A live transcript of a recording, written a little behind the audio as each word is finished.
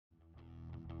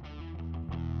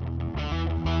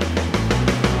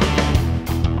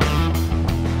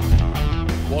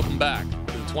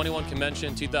21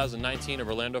 Convention 2019 of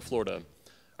Orlando, Florida.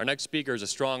 Our next speaker is a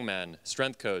strong man,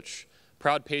 strength coach,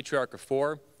 proud patriarch of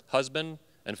 4, husband,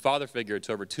 and father figure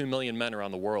to over 2 million men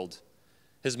around the world.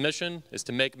 His mission is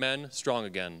to make men strong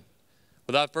again.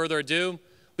 Without further ado,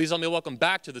 please let me welcome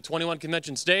back to the 21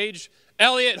 Convention stage,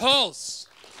 Elliott Hulse.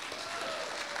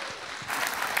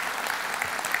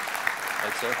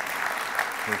 Thanks, sir.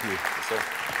 Thank you. Yes, sir.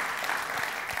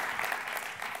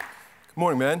 Good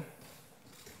morning, man.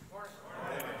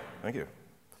 Thank you.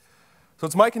 So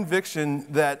it's my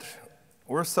conviction that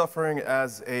we're suffering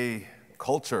as a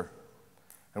culture,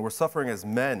 and we're suffering as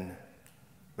men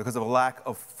because of a lack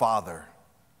of father.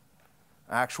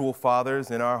 Actual fathers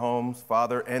in our homes,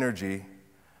 father energy,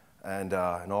 and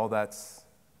all that's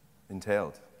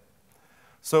entailed.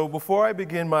 So before I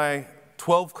begin my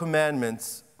 12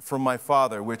 commandments from my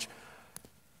father, which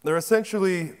they're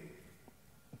essentially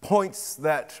points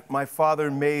that my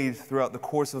father made throughout the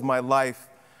course of my life,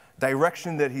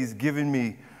 direction that he's given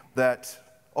me, that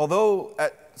although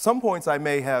at some points I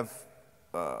may have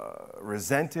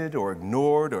resented or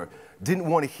ignored or didn't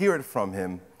want to hear it from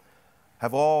him,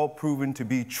 have all proven to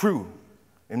be true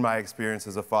in my experience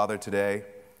as a father today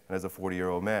and as a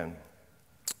 40-year-old man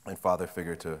and father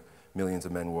figure to millions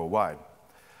of men worldwide.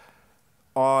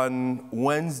 On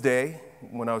Wednesday,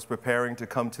 when I was preparing to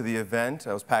come to the event,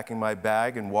 I was packing my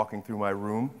bag and walking through my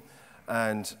room,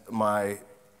 and my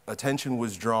attention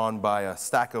was drawn by a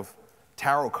stack of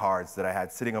tarot cards that I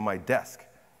had sitting on my desk.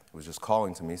 It was just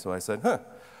calling to me, so I said,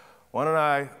 why don't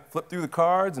I flip through the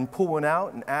cards and pull one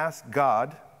out and ask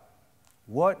God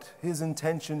what his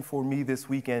intention for me this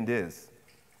weekend is.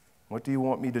 What do you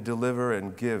want me to deliver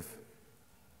and give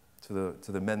to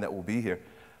the men that will be here?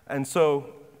 And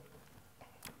so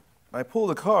I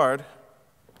pulled a card,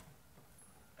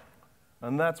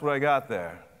 and that's what I got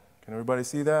there. Can everybody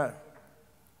see that?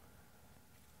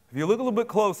 If you look a little bit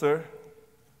closer,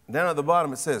 down at the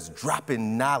bottom it says, drop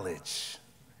in knowledge.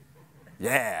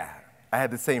 Yeah, I had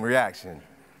the same reaction.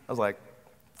 I was like,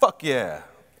 fuck yeah,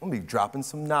 I'm gonna be dropping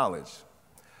some knowledge.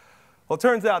 Well, it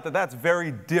turns out that that's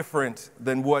very different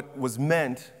than what was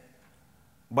meant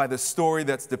by the story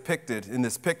that's depicted in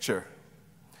this picture.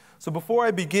 So before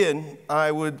I begin,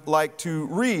 I would like to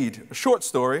read a short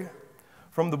story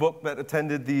from the book that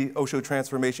attended the Osho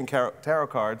Transformation Tarot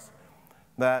Cards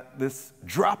that this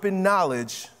drop in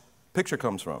knowledge picture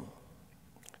comes from,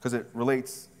 because it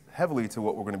relates heavily to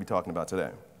what we're going to be talking about today.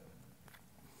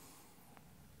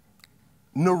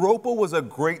 Naropa was a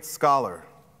great scholar,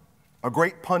 a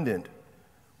great pundit,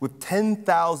 with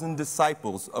 10,000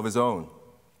 disciples of his own.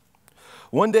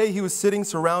 One day he was sitting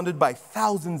surrounded by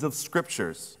thousands of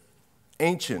scriptures,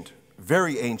 ancient,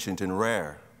 very ancient and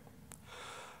rare.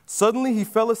 Suddenly he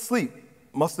fell asleep,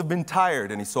 must have been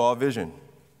tired, and he saw a vision.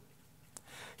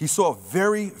 He saw a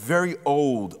very, very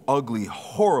old, ugly,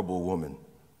 horrible woman,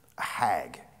 a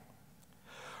hag.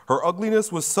 Her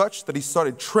ugliness was such that he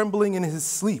started trembling in his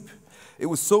sleep. It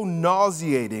was so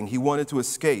nauseating he wanted to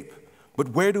escape. But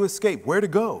where to escape? Where to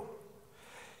go?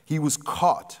 He was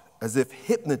caught as if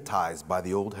hypnotized by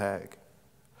the old hag.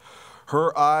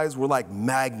 Her eyes were like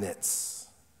magnets.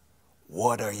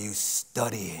 "What are you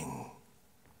studying?"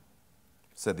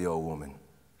 said the old woman.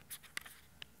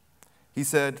 He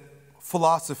said,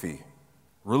 "Philosophy,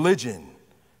 religion,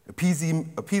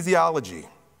 epistemology,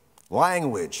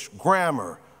 language,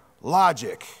 grammar,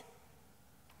 logic."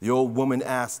 The old woman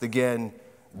asked again,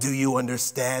 "Do you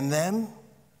understand them?"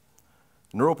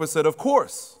 Naropa said, "Of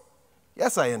course.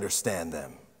 Yes, I understand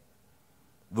them."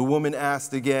 The woman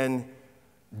asked again,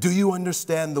 "Do you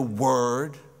understand the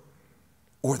word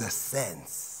or the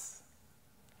sense?"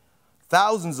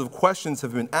 Thousands of questions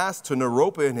have been asked to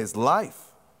Naropa in his life.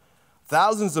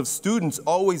 Thousands of students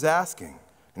always asking,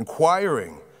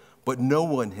 inquiring, but no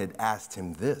one had asked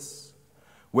him this,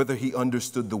 whether he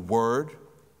understood the word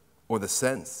or the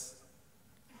sense.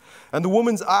 And the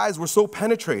woman's eyes were so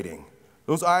penetrating.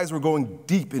 Those eyes were going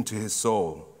deep into his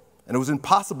soul, and it was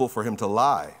impossible for him to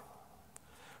lie.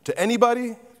 To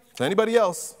anybody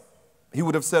else, he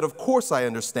would have said, "Of course I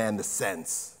understand the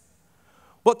sense."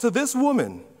 But to this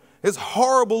woman, this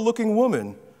horrible-looking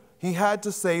woman, he had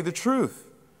to say the truth.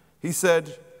 He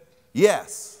said,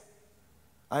 "Yes,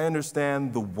 I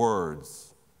understand the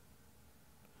words."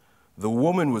 The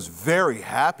woman was very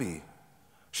happy.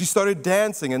 She started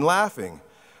dancing and laughing,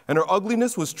 and her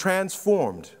ugliness was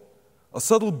transformed. A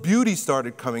subtle beauty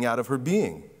started coming out of her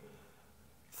being.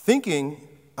 Thinking,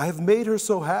 I have made her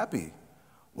so happy.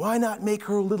 Why not make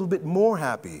her a little bit more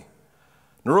happy?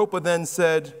 Naropa then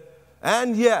said,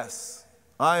 "And yes,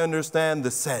 I understand the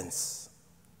sense."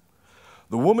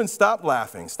 The woman stopped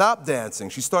laughing, stopped dancing.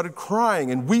 She started crying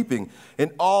and weeping,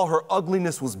 and all her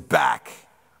ugliness was back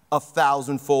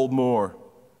 1,000-fold more.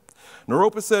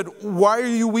 Naropa said, "Why are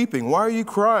you weeping? Why are you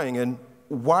crying? And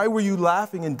why were you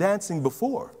laughing and dancing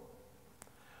before?"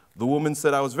 The woman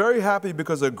said, "I was very happy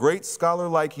because a great scholar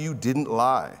like you didn't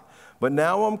lie. But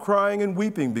now I'm crying and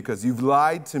weeping because you've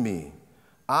lied to me.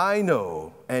 I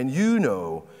know, and you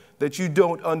know, that you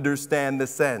don't understand the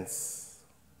sense."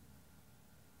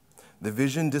 The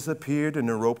vision disappeared and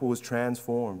Naropa was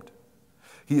transformed.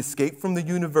 He escaped from the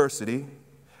university.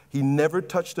 He never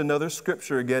touched another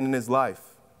scripture again in his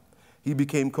life. He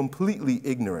became completely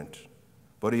ignorant,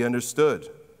 but he understood.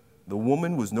 The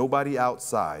woman was nobody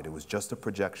outside. It was just a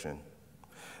projection.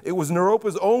 It was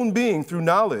Naropa's own being through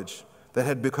knowledge that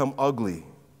had become ugly.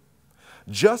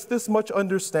 Just this much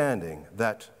understanding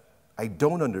that I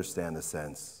don't understand the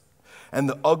sense. And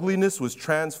the ugliness was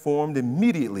transformed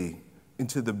immediately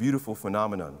into the beautiful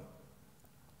phenomenon.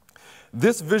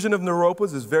 This vision of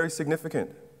Naropa's is very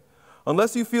significant.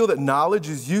 Unless you feel that knowledge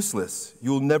is useless, you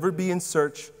will never be in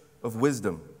search of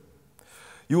wisdom.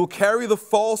 You will carry the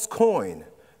false coin,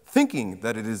 thinking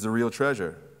that it is the real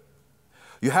treasure.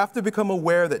 You have to become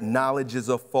aware that knowledge is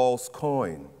a false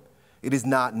coin. It is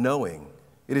not knowing.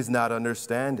 It is not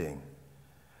understanding.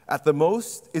 At the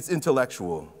most, it's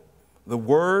intellectual. The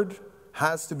word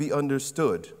has to be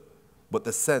understood, but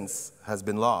the sense has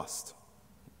been lost.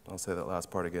 I'll say that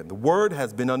last part again. The word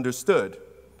has been understood,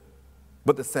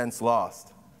 but the sense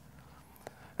lost.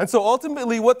 And so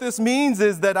ultimately what this means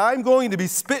is that I'm going to be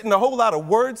spitting a whole lot of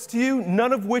words to you,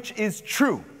 none of which is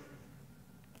true.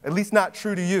 At least not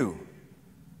true to you.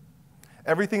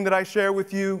 Everything that I share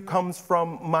with you comes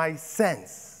from my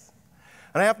sense.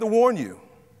 And I have to warn you,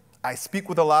 I speak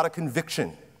with a lot of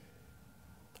conviction.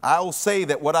 I will say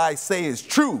that what I say is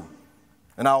true,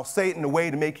 and I'll say it in a way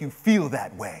to make you feel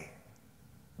that way,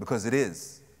 because it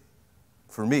is,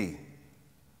 for me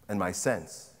and my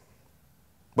sense.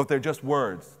 But they're just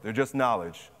words, they're just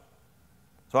knowledge.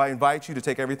 So I invite you to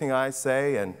take everything I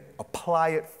say and apply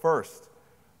it first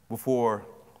before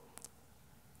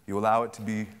you allow it to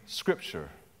be scripture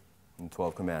in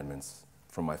 12 commandments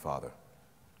from my Father.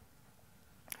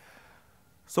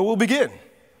 So we'll begin.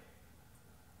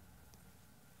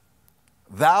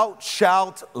 Thou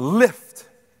shalt lift.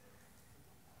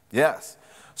 Yes.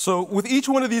 So with each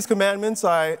one of these commandments,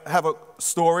 I have a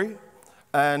story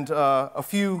and a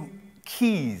few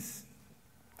keys.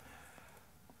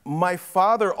 My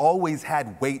father always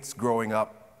had weights growing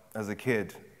up as a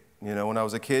kid. You know, when I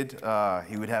was a kid,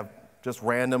 he would have just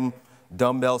random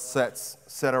dumbbell sets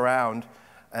set around,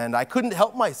 and I couldn't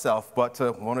help myself but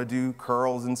to want to do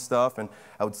curls and stuff, and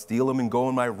I would steal them and go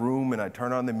in my room, and I'd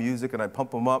turn on the music, and I'd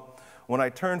pump them up. When I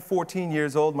turned 14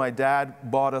 years old, my dad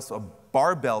bought us a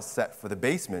barbell set for the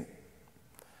basement.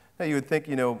 Now, you would think,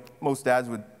 you know, most dads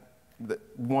would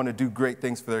want to do great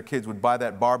things for their kids, would buy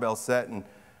that barbell set, and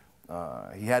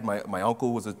he had my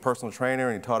uncle was a personal trainer,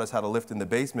 and he taught us how to lift in the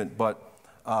basement, but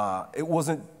it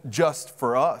wasn't just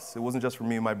for us. It wasn't just for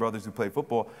me and my brothers who played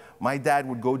football. My dad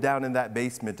would go down in that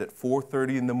basement at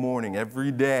 4:30 in the morning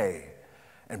every day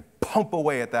and pump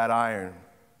away at that iron.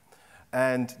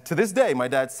 And to this day, my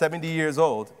dad's 70 years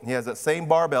old. He has that same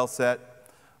barbell set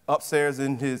upstairs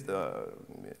in his, the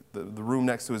room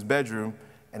next to his bedroom,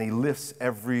 and he lifts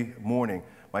every morning.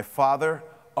 My father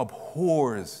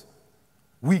abhors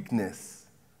weakness.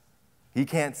 He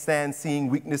can't stand seeing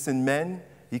weakness in men.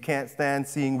 He can't stand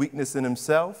seeing weakness in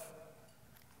himself.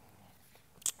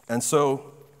 And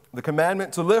so the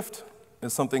commandment to lift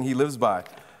is something he lives by.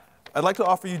 I'd like to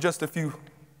offer you just a few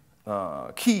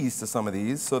keys to some of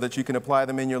these so that you can apply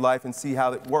them in your life and see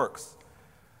how it works.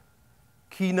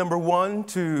 Key number one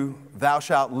to thou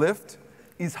shalt lift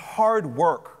is hard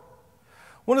work.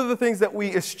 One of the things that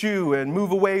we eschew and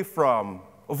move away from,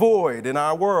 avoid in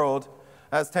our world,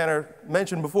 as Tanner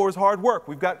mentioned before, is hard work.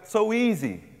 We've got so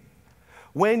easy.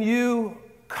 When you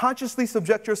consciously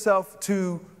subject yourself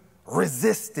to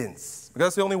resistance, because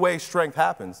that's the only way strength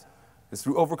happens, is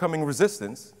through overcoming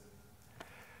resistance,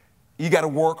 you got to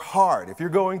work hard. If you're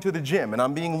going to the gym, and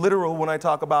I'm being literal when I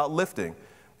talk about lifting,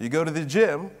 you go to the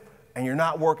gym and you're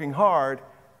not working hard,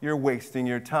 you're wasting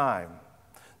your time.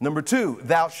 Number two,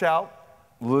 thou shalt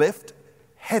lift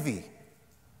heavy.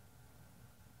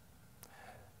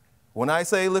 When I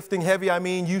say lifting heavy, I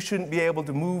mean you shouldn't be able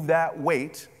to move that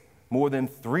weight more than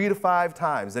 3 to 5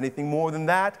 times. Anything more than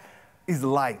that is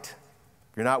light.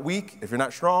 If you're not weak, if you're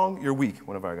not strong, you're weak,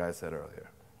 one of our guys said earlier.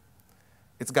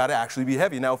 It's got to actually be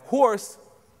heavy. Now, of course,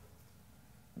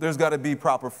 there's got to be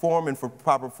proper form, and for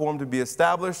proper form to be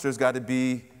established, there's got to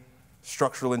be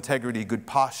structural integrity, good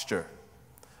posture.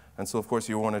 And so, of course,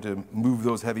 you wanted to move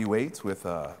those heavy weights with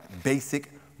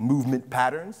basic movement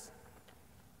patterns.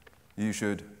 You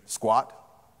should squat,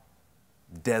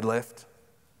 deadlift,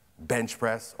 bench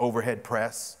press, overhead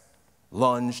press,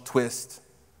 lunge, twist,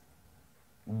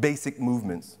 basic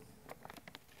movements.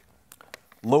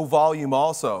 Low volume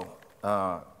also.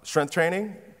 Strength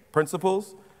training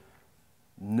principles,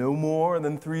 no more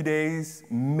than 3 days,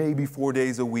 maybe 4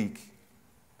 days a week,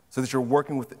 so that you're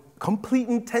working with complete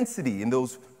intensity in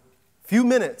those few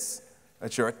minutes,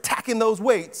 that you're attacking those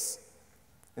weights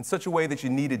in such a way that you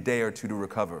need a day or two to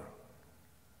recover.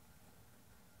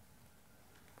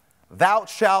 Thou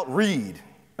shalt read.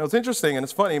 Now, it's interesting and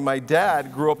it's funny. My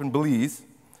dad grew up in Belize,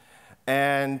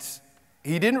 and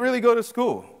he didn't really go to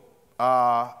school.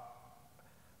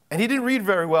 And he didn't read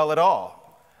very well at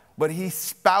all. But he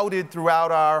spouted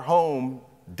throughout our home,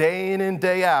 day in and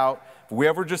day out. If we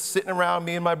ever just sitting around,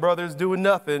 me and my brothers doing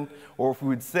nothing, or if we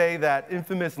would say that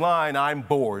infamous line, "I'm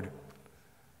bored,"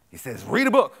 he says, "Read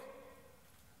a book.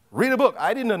 Read a book."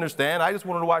 I didn't understand. I just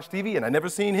wanted to watch TV, and I never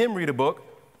seen him read a book.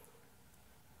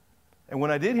 And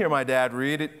when I did hear my dad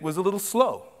read, it was a little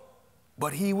slow.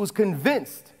 But he was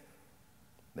convinced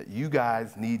that you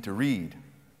guys need to read.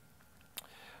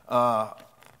 I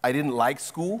didn't like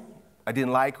school. I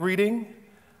didn't like reading.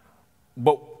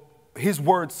 But his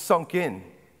words sunk in.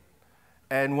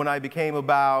 And when I became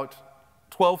about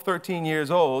 12, 13 years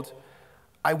old,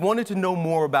 I wanted to know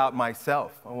more about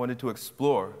myself. I wanted to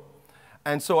explore.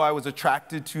 And so I was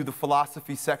attracted to the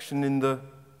philosophy section in the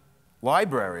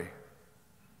library.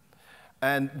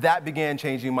 And that began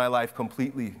changing my life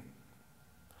completely.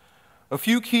 A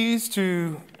few keys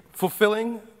to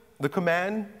fulfilling the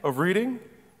command of reading.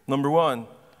 Number one,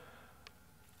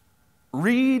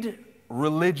 read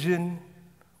religion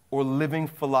or living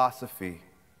philosophy.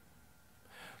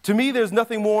 To me, there's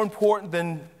nothing more important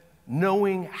than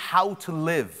knowing how to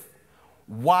live,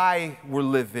 why we're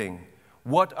living,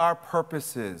 what our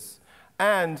purpose is,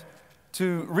 and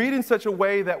to read in such a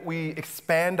way that we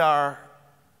expand our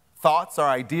thoughts, our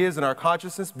ideas, and our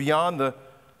consciousness beyond the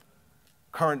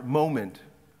current moment.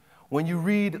 When you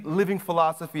read living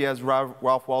philosophy, as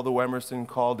Ralph Waldo Emerson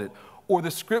called it, or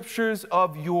the scriptures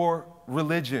of your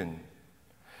religion,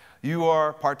 you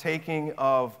are partaking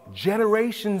of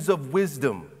generations of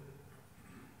wisdom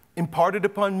imparted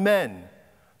upon men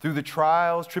through the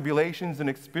trials, tribulations, and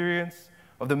experience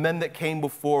of the men that came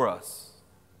before us.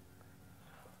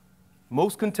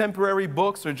 Most contemporary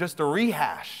books are just a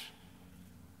rehash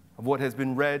of what has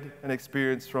been read and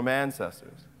experienced from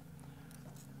ancestors.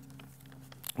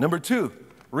 Number two,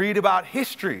 read about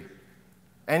history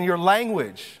and your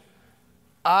language.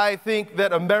 I think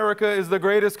that America is the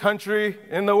greatest country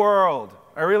in the world.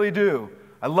 I really do.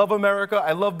 I love America.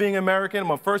 I love being American.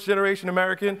 I'm a first-generation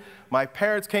American. My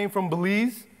parents came from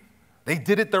Belize. They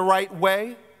did it the right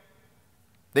way.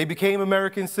 They became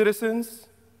American citizens,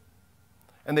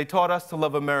 and they taught us to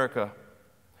love America.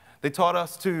 They taught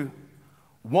us to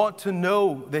want to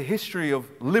know the history of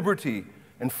liberty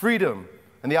and freedom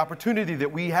and the opportunity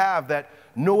that we have that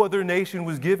no other nation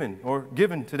was given or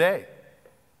given today.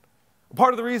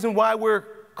 Part of the reason why we're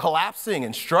collapsing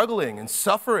and struggling and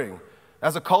suffering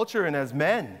as a culture and as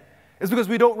men is because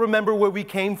we don't remember where we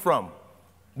came from.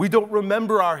 We don't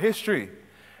remember our history.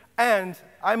 And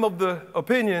I'm of the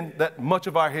opinion that much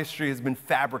of our history has been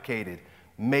fabricated,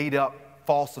 made up,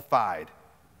 falsified,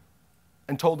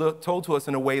 and told to us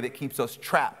in a way that keeps us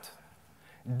trapped.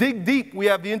 Dig deep. We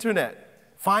have the internet.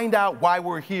 Find out why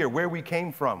we're here, where we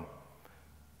came from.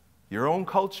 Your own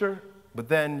culture, but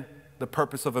then the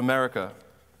purpose of America.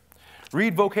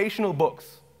 Read vocational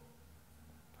books.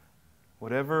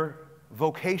 Whatever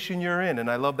vocation you're in, and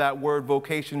I love that word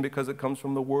vocation because it comes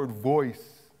from the word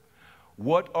voice.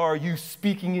 What are you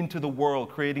speaking into the world,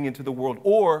 creating into the world?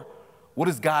 Or what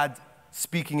is God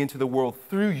speaking into the world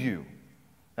through you?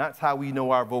 That's how we know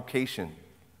our vocation,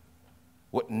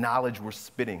 what knowledge we're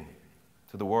spitting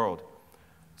to the world.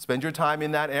 Spend your time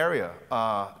in that area.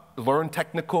 Learn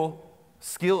technical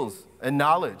skills and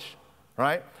knowledge,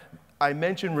 right? I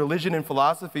mentioned religion and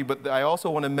philosophy, but I also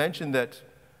want to mention that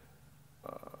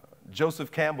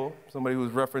Joseph Campbell, somebody who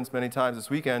was referenced many times this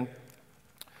weekend,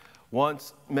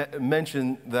 once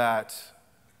mentioned that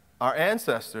our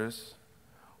ancestors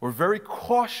were very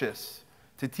cautious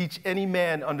to teach any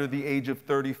man under the age of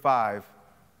 35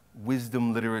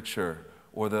 wisdom literature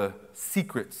or the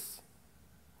secrets.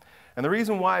 And the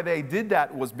reason why they did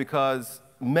that was because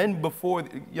men before,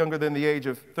 younger than the age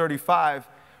of 35,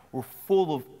 were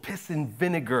full of piss and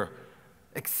vinegar,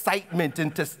 excitement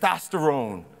and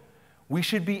testosterone. We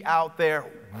should be out there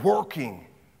working,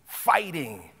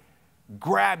 fighting,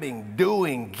 grabbing,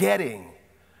 doing, getting.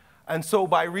 And so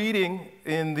by reading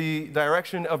in the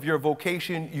direction of your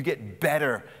vocation, you get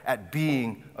better at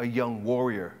being a young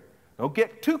warrior. Don't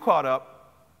get too caught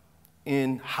up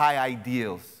in high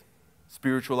ideals,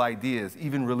 spiritual ideas,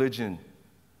 even religion.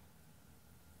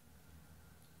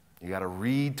 You got to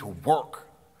read to work.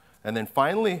 And then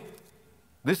finally,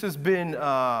 this has been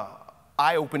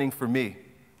eye-opening for me.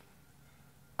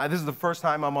 This is the first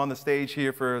time I'm on the stage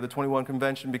here for the 21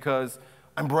 convention because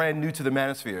I'm brand new to the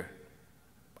manosphere.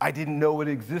 I didn't know it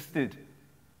existed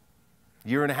a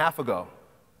year and a half ago.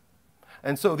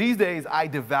 And so these days, I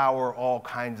devour all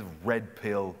kinds of red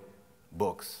pill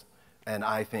books, and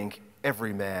I think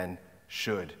every man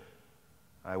should.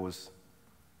 I was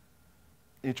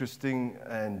interesting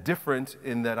and different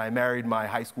in that I married my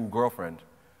high school girlfriend,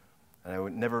 and I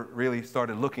never really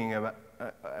started looking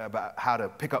about how to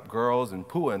pick up girls and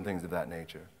pua and things of that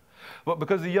nature. But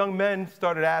because the young men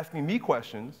started asking me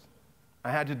questions, I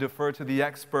had to defer to the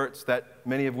experts that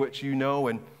many of which you know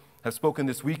and have spoken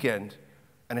this weekend,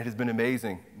 and it has been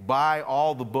amazing. Buy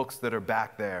all the books that are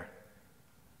back there.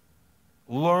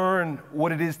 Learn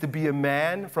what it is to be a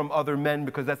man from other men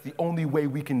because that's the only way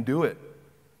we can do it.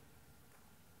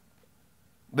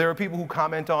 There are people who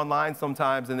comment online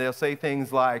sometimes and they'll say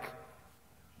things like,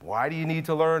 why do you need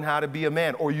to learn how to be a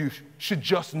man? Or you should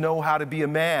just know how to be a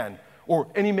man. Or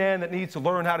any man that needs to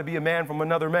learn how to be a man from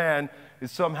another man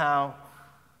is somehow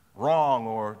wrong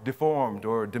or deformed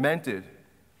or demented.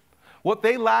 What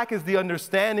they lack is the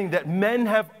understanding that men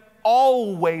have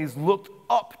always looked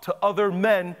up to other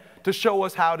men to show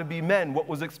us how to be men, what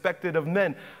was expected of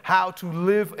men, how to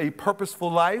live a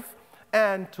purposeful life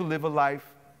and to live a life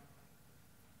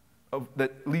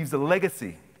that leaves a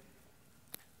legacy.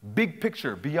 Big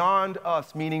picture, beyond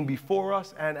us, meaning before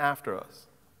us and after us.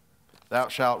 Thou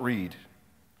shalt read.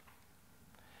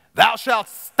 Thou shalt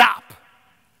stop.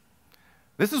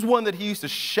 This is one that he used to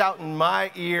shout in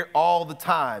my ear all the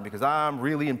time because I'm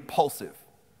really impulsive.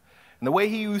 And the way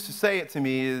he used to say it to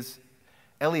me is,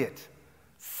 Elliott,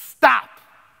 stop,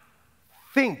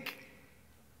 think,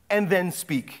 and then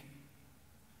speak.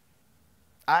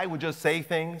 I would just say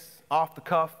things off the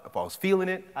cuff. If I was feeling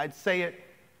it, I'd say it.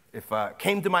 If it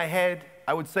came to my head,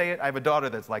 I would say it. I have a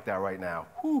daughter that's like that right now.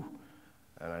 Whew.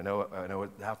 And I know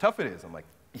how tough it is. I'm like,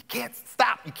 you can't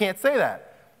stop. You can't say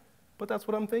that. But that's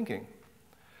what I'm thinking.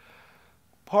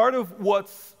 Part of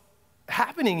what's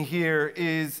happening here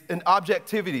is an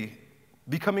objectivity,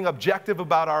 becoming objective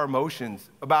about our emotions,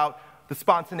 about the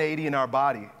spontaneity in our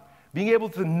body. Being able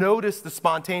to notice the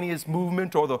spontaneous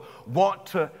movement or the want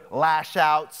to lash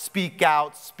out, speak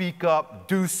up,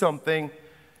 do something,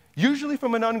 usually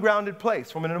from an ungrounded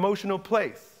place, from an emotional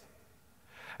place.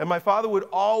 And my father would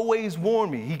always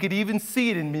warn me. He could even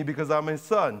see it in me because I'm his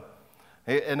son.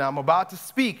 And I'm about to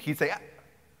speak. He'd say,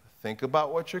 think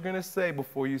about what you're going to say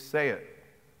before you say it.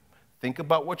 Think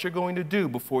about what you're going to do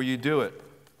before you do it.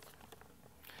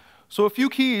 So a few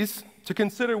keys to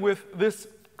consider with this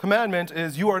commandment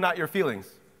is you are not your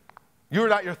feelings. You are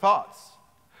not your thoughts.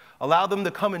 Allow them to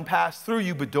come and pass through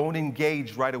you, but don't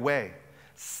engage right away.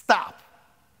 Stop.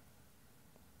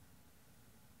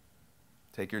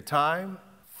 Take your time,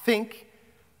 think,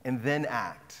 and then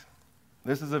act.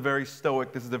 This is a very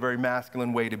stoic, this is a very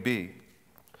masculine way to be.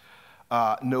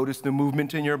 Notice the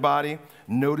movement in your body.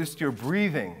 Notice your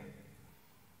breathing.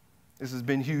 This has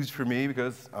been huge for me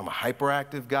because I'm a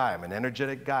hyperactive guy. I'm an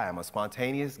energetic guy. I'm a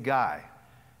spontaneous guy.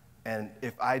 And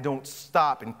if I don't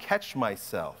stop and catch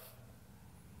myself,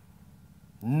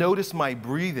 notice my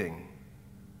breathing.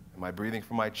 Am I breathing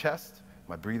from my chest?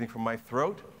 Am I breathing from my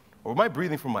throat? Or am I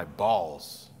breathing from my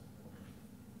balls?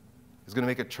 It's going to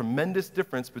make a tremendous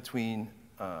difference between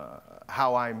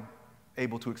how I'm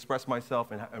able to express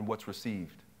myself and what's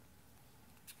received.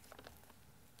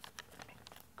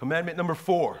 Commandment number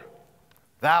 4,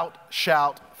 thou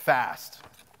shalt fast.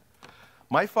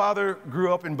 My father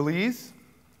grew up in Belize,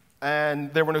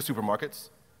 and there were no supermarkets.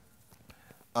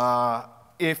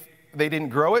 If they didn't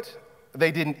grow it,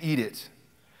 they didn't eat it.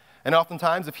 And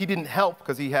oftentimes, if he didn't help,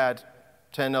 because he had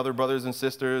 10 other brothers and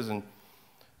sisters, and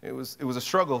it was a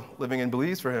struggle living in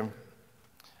Belize for him,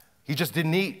 he just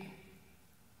didn't eat.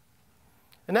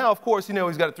 And now, of course,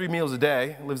 he's got 3 meals a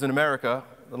day, lives in America,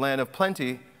 the land of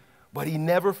plenty, but he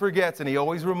never forgets, and he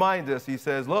always reminds us, he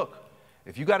says, look,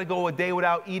 if you got to go a day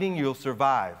without eating, you'll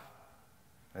survive.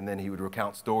 And then he would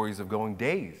recount stories of going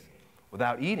days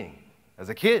without eating as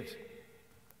a kid.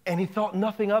 And he thought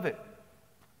nothing of it.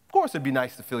 Of course, it'd be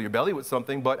nice to fill your belly with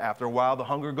something, but after a while, the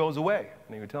hunger goes away.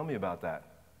 And he would tell me about that.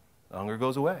 The hunger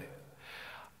goes away.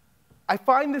 I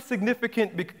find this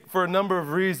significant for a number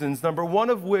of reasons, number one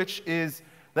of which is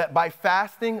that by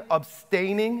fasting,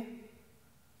 abstaining,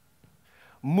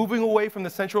 moving away from the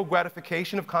sensual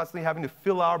gratification of constantly having to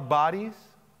fill our bodies,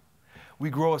 we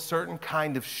grow a certain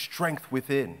kind of strength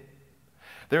within.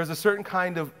 There's a certain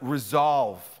kind of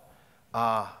resolve,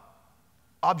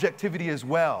 objectivity as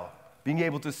well, being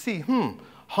able to see,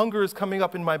 hunger is coming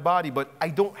up in my body, but I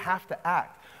don't have to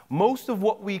act. Most of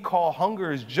what we call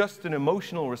hunger is just an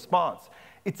emotional response.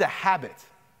 It's a habit.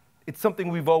 It's something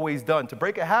we've always done. To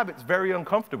break a habit is very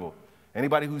uncomfortable.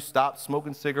 Anybody who stopped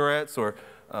smoking cigarettes or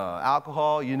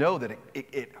alcohol, you know that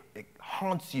it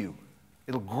haunts you.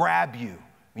 It'll grab you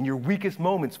in your weakest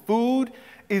moments. Food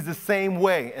is the same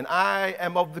way, and I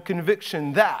am of the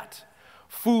conviction that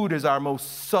food is our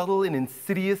most subtle and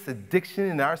insidious addiction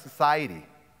in our society.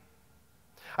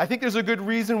 I think there's a good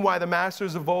reason why the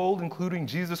masters of old, including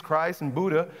Jesus Christ and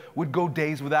Buddha, would go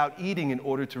days without eating in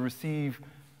order to receive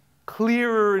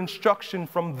clearer instruction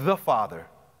from the Father.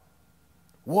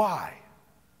 Why?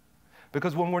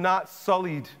 Because when we're not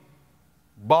sullied,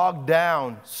 bogged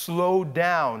down, slowed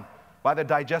down by the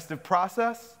digestive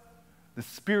process, the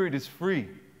spirit is free.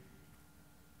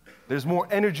 There's more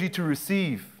energy to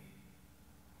receive.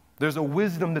 There's a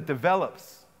wisdom that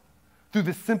develops through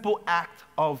the simple act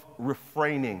of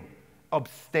refraining,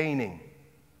 abstaining.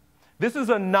 This is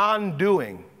a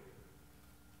non-doing,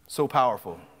 so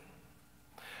powerful.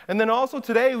 And then also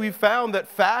today we found that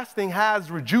fasting has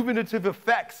rejuvenative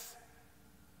effects.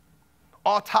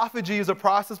 Autophagy is a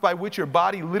process by which your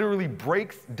body literally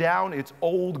breaks down its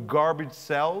old garbage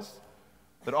cells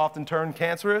that often turn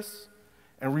cancerous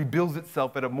and rebuilds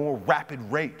itself at a more rapid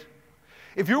rate.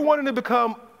 If you're wanting to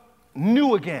become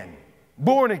new again,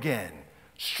 born again,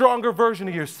 stronger version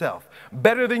of yourself,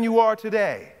 better than you are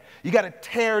today, you got to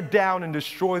tear down and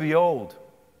destroy the old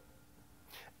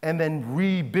and then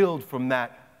rebuild from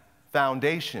that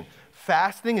foundation.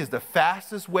 Fasting is the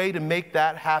fastest way to make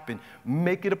that happen.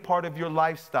 Make it a part of your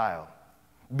lifestyle,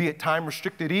 be it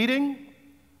time-restricted eating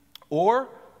or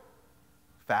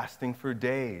fasting for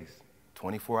days,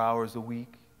 24 hours a week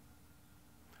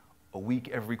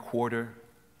every quarter.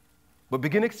 But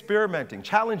begin experimenting,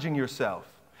 challenging yourself.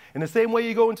 In the same way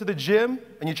you go into the gym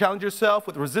and you challenge yourself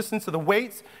with resistance to the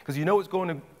weights because you know it's going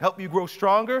to help you grow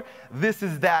stronger, this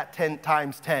is that 10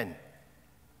 times 10.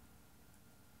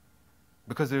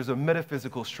 Because there's a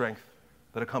metaphysical strength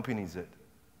that accompanies it.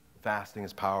 Fasting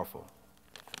is powerful.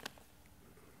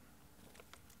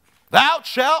 Thou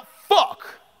shalt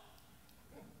fuck.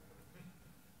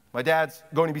 My dad's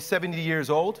going to be 70 years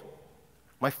old.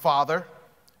 My father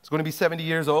is going to be 70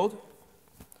 years old.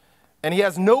 And he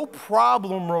has no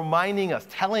problem reminding us,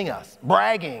 telling us,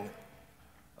 bragging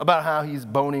about how he's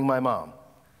boning my mom.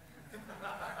 Of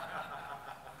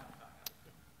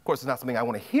course, it's not something I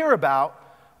want to hear about,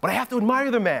 but I have to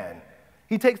admire the man.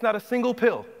 He takes not a single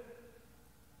pill.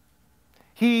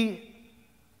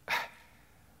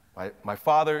 My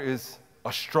father is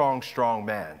a strong, strong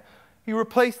man. He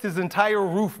replaced his entire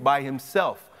roof by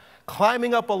himself,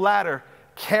 climbing up a ladder,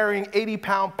 carrying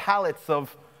 80-pound pallets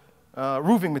of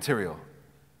roofing material.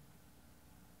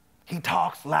 He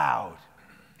talks loud.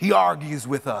 He argues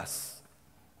with us.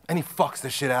 And he fucks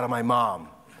the shit out of my mom.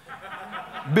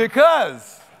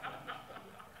 Because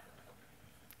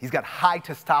he's got high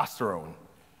testosterone.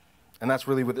 And that's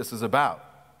really what this is about.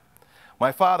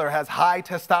 My father has high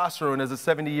testosterone as a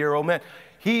 70-year-old man.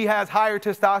 He has higher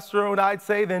testosterone, I'd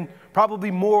say, than probably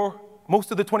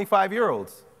most of the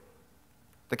 25-year-olds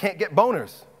that can't get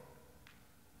boners.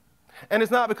 And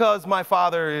it's not because my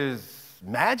father is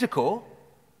magical.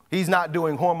 He's not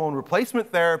doing hormone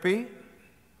replacement therapy.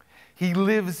 He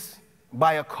lives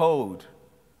by a code.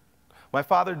 My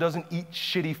father doesn't eat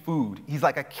shitty food. He's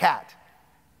like a cat.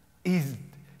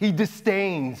 He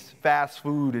disdains fast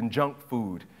food and junk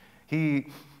food. He'll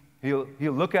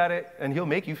look at it, and he'll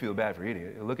make you feel bad for eating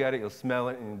it. He'll look at it, he'll smell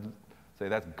it, and say,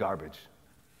 that's garbage.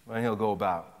 And he'll go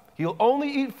about. He'll only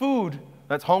eat food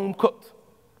that's home cooked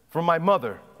from my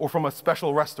mother or from a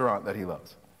special restaurant that he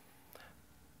loves.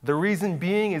 The reason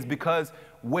being is because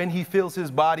when he fills his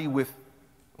body with,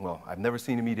 well, I've never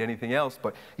seen him eat anything else,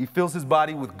 but he fills his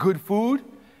body with good food,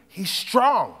 he's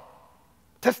strong.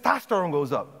 Testosterone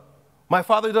goes up. My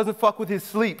father doesn't fuck with his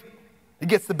sleep. He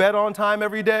gets to bed on time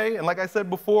every day, and like I said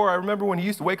before, I remember when he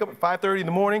used to wake up at 5:30 in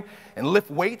the morning and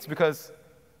lift weights because,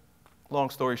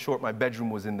 long story short, my bedroom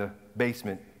was in the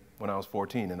basement when I was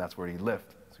 14, and that's where he'd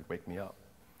lift, so he'd wake me up.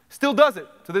 Still does it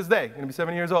to this day, gonna be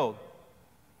 7 years old.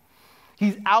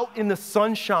 He's out in the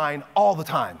sunshine all the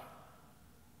time.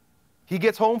 He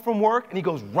gets home from work, and he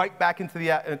goes right back into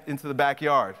the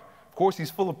backyard. Of course, he's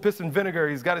full of piss and vinegar.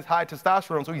 He's got his high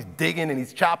testosterone, so he's digging, and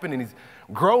he's chopping, and he's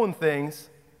growing things.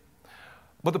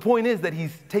 But the point is that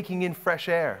he's taking in fresh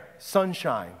air,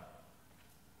 sunshine.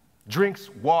 drinks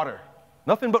water,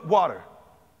 nothing but water.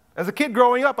 As a kid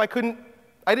growing up, I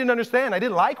didn't understand. I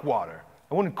didn't like water.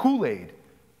 I wanted Kool-Aid.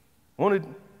 I wanted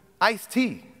iced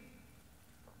tea.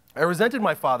 I resented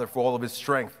my father for all of his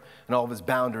strength and all of his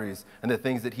boundaries and the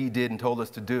things that he did and told us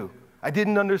to do. I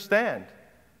didn't understand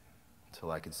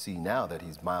until I could see now that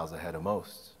he's miles ahead of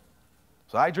most.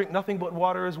 So I drink nothing but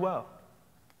water as well.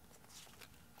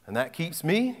 And that keeps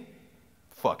me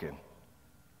fucking.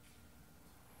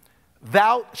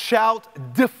 Thou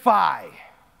shalt defy.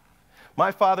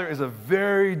 My father is a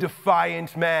very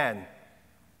defiant man.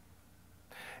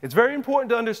 It's very important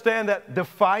to understand that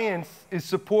defiance is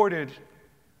supported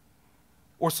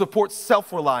or supports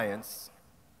self-reliance.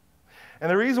 And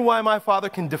the reason why my father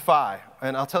can defy,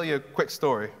 and I'll tell you a quick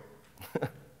story.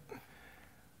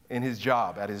 At his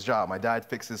job, my dad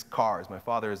fixes cars. My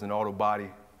father is an auto body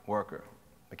worker,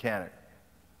 mechanic.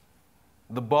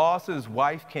 The boss's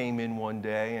wife came in one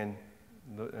day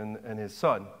and his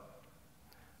son,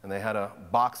 and they had a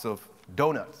box of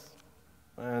donuts.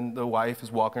 And the wife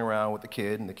is walking around with the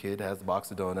kid, and the kid has the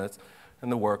box of donuts,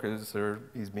 and the workers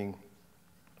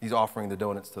he's offering the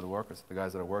donuts to the workers, the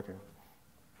guys that are working.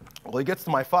 Well, he gets to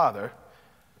my father,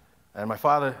 and my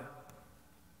father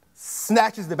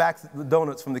snatches the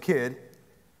donuts from the kid,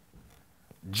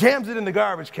 jams it in the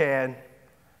garbage can,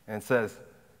 and says,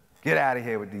 "Get out of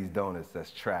here with these donuts,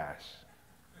 that's trash."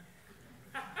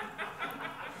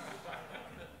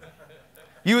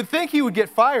 You would think he would get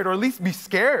fired or at least be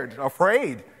scared,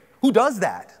 afraid. Who does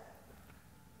that?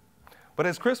 But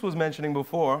as Chris was mentioning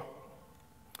before,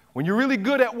 when you're really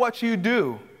good at what you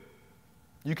do,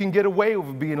 you can get away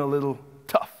with being a little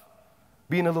tough,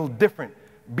 being a little different,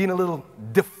 being a little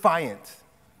defiant.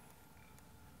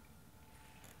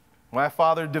 My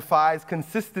father defies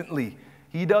consistently.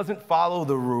 He doesn't follow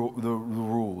the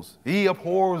rules. He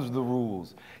abhors the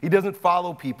rules. He doesn't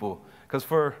follow people because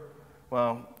for,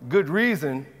 well, good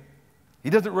reason, he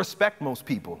doesn't respect most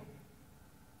people.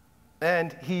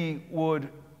 And he would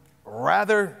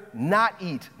rather not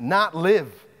eat, not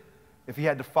live, if he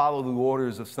had to follow the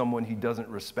orders of someone he doesn't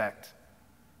respect.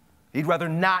 He'd rather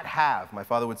not have, my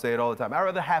father would say it all the time, I'd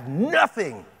rather have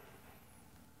nothing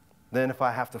than if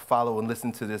I have to follow and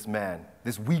listen to this man,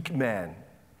 this weak man.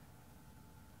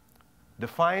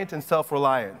 Defiant and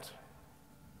self-reliant.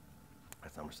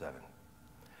 That's number 7.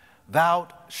 Thou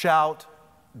shalt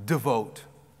devote.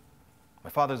 My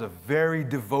father's a very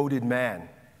devoted man.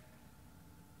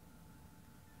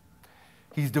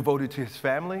 He's devoted to his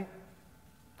family,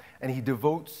 and he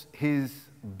devotes his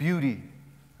beauty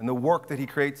and the work that he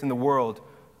creates in the world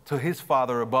to his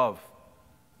Father above.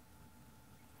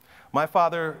 My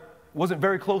father wasn't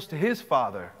very close to his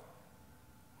father,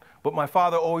 but my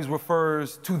father always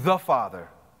refers to the Father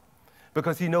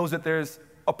because he knows that there's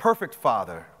a perfect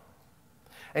Father.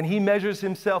 And he measures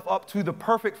himself up to the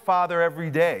perfect Father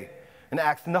every day and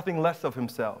asks nothing less of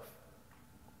himself.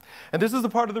 And this is a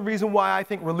part of the reason why I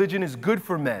think religion is good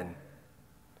for men.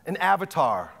 An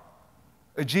avatar,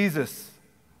 a Jesus,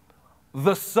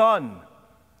 the Son,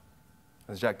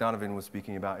 as Jack Donovan was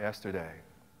speaking about yesterday.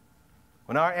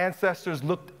 When our ancestors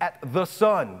looked at the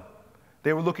Son,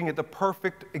 they were looking at the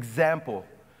perfect example.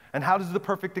 And how does the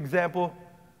perfect example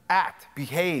act,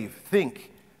 behave,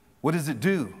 think? What does it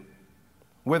do?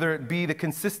 Whether it be the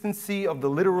consistency of the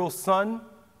literal Son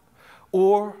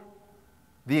or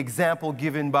the example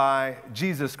given by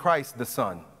Jesus Christ, the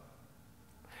Son.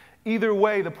 Either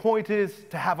way, the point is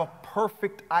to have a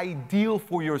perfect ideal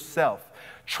for yourself,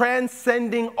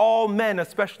 transcending all men,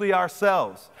 especially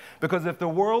ourselves. Because if the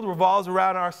world revolves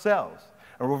around ourselves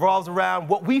and revolves around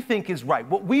what we think is right,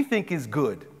 what we think is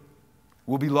good,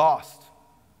 we'll be lost.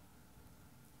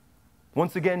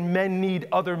 Once again, men need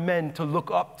other men to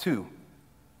look up to.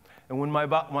 And when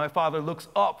my father looks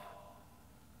up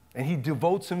and he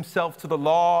devotes himself to the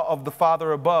law of the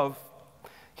Father above,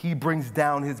 he brings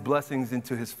down his blessings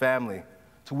into his family,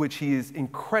 to which he is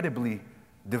incredibly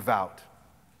devout.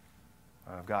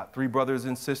 I've got 3 brothers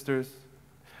and sisters.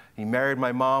 He married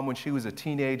my mom when she was a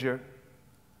teenager.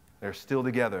 They're still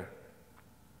together.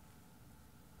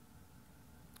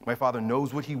 My father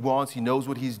knows what he wants. He knows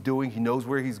what he's doing. He knows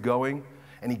where he's going.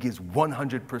 And he gives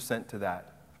 100% to that.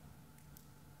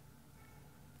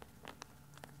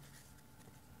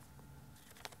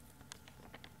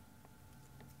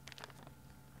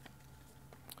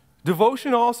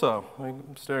 Devotion also,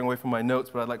 I'm staring away from my notes,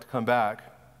 but I'd like to come back,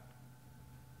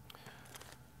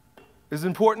 is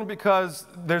important because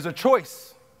there's a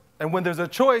choice. And when there's a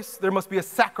choice, there must be a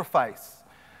sacrifice.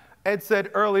 Ed said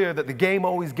earlier that the game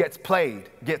always gets paid.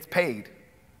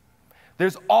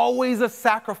 There's always a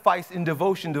sacrifice in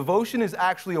devotion. Devotion is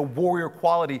actually a warrior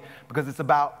quality because it's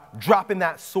about dropping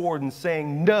that sword and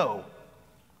saying no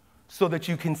so that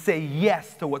you can say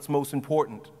yes to what's most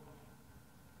important.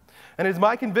 And it's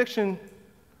my conviction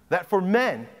that for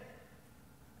men,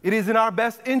 it is in our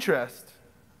best interest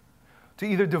to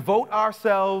either devote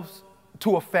ourselves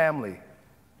to a family.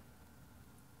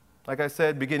 Like I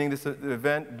said, beginning this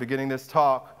event, beginning this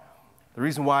talk, the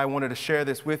reason why I wanted to share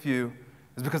this with you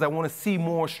is because I want to see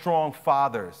more strong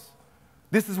fathers.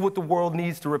 This is what the world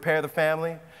needs to repair the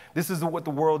family. This is what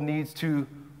the world needs to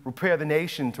repair the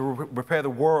nation, to repair the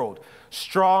world.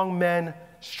 Strong men,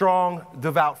 strong,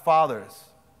 devout fathers.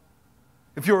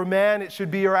 If you're a man, it should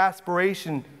be your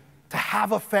aspiration to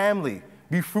have a family,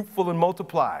 be fruitful and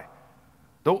multiply.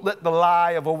 Don't let the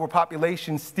lie of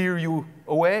overpopulation steer you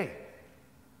away.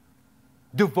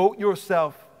 Devote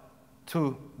yourself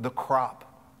to the crop,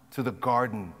 to the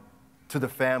garden, to the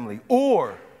family.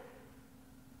 Or,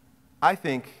 I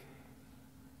think,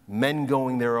 men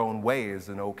going their own way is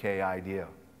an okay idea.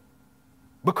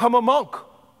 Become a monk.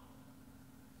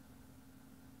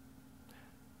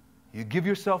 You give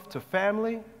yourself to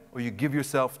family or you give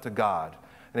yourself to God.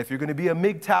 And if you're going to be a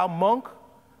MGTOW monk,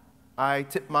 I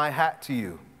tip my hat to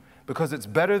you because it's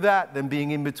better that than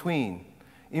being in between.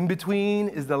 In between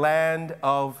is the land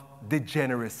of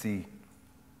degeneracy,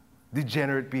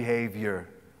 degenerate behavior,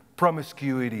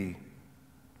 promiscuity,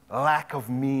 lack of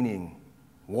meaning.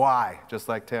 Why? Just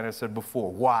like Tanner said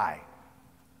before, why?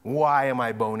 Why am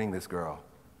I boning this girl?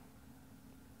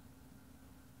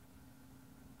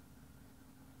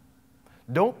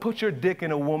 Don't put your dick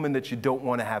in a woman that you don't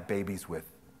want to have babies with.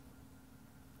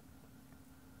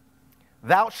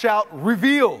 Thou shalt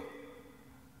reveal.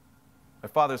 My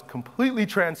father's completely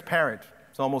transparent.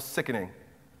 It's almost sickening.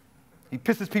 He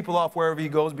pisses people off wherever he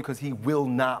goes because he will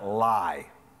not lie.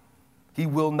 He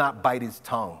will not bite his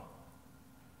tongue.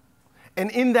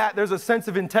 And in that, there's a sense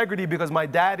of integrity because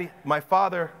my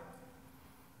father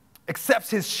accepts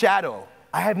his shadow.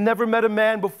 I have never met a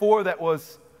man before that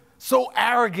was so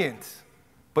arrogant,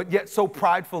 but yet so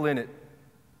prideful in it.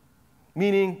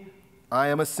 Meaning, I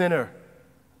am a sinner.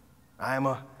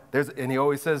 And he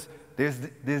always says, there's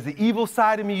the evil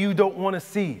side of me you don't want to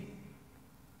see.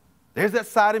 There's that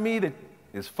side of me that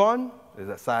is fun. There's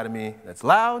that side of me that's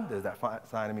loud. There's that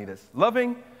side of me that's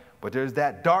loving. But there's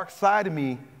that dark side of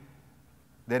me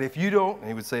that if you don't, and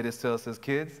he would say this to us as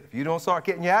kids, if you don't start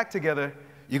getting your act together,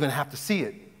 you're going to have to see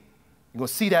it. You're going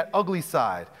to see that ugly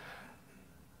side.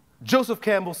 Joseph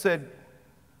Campbell said,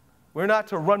 we're not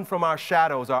to run from our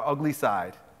shadows, our ugly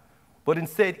side, but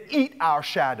instead eat our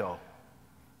shadow.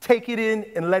 Take it in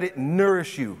and let it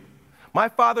nourish you. My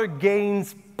father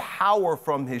gains power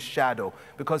from his shadow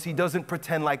because he doesn't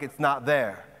pretend like it's not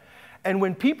there. And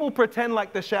when people pretend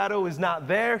like the shadow is not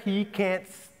there, he can't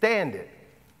stand it.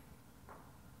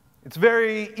 It's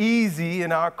very easy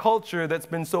in our culture that's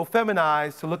been so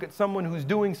feminized to look at someone who's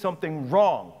doing something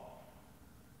wrong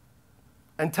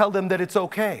and tell them that it's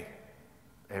okay.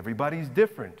 Everybody's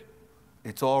different.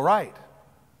 It's all right.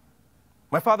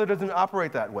 My father doesn't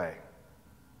operate that way.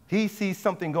 He sees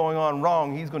something going on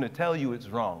wrong, he's going to tell you it's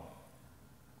wrong.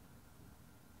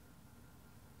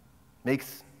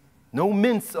 Makes no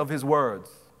mince of his words.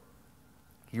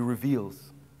 He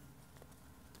reveals.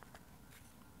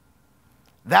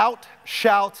 Thou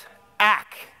shalt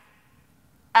act.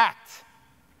 Act.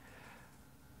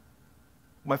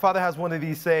 My father has one of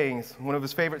these sayings, one of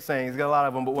his favorite sayings. He's got a lot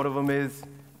of them, but one of them is,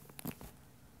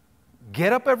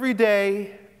 get up every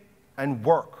day and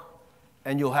work,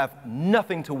 and you'll have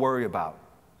nothing to worry about.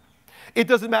 It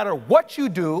doesn't matter what you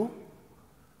do.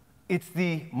 It's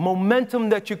the momentum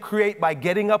that you create by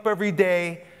getting up every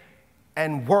day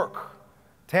and work.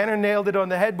 Tanner nailed it on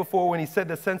the head before when he said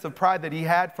the sense of pride that he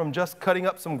had from just cutting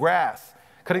some grass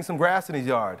in his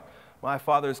yard. My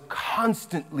father's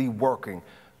constantly working,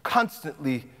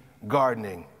 constantly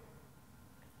gardening.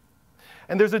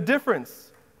 And there's a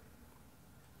difference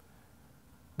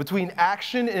between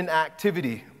action and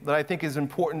activity that I think is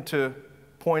important to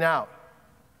point out.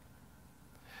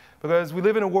 Because we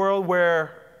live in a world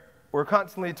where we're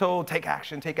constantly told, take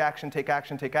action, take action, take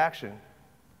action, take action.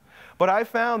 But I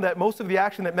found that most of the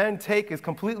action that men take is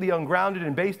completely ungrounded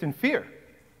and based in fear.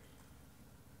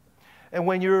 And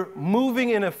when you're moving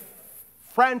in a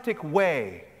frantic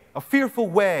way, a fearful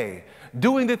way,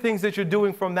 doing the things that you're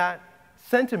doing from that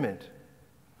sentiment,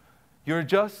 you're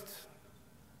just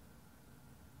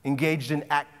engaged in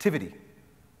activity.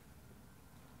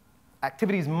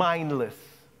 Activity is mindless.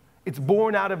 It's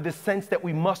born out of this sense that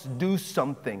we must do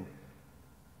something.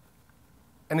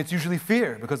 And it's usually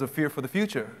fear, because of fear for the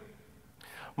future.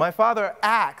 My father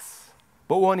acts,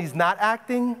 But when he's not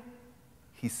acting,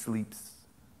 he sleeps.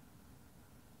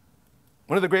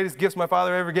 One of the greatest gifts my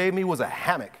father ever gave me was a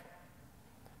hammock.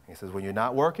 He says, when you're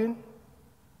not working,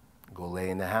 go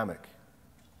lay in the hammock.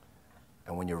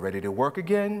 And when you're ready to work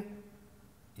again,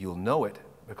 you'll know it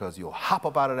because you'll hop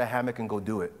up out of the hammock and go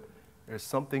do it. There's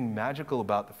something magical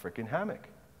about the freaking hammock.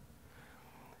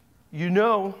 You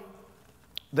know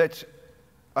that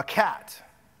a cat,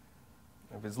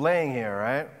 if it's laying here,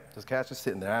 right? This cat's just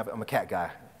sitting there. I'm a cat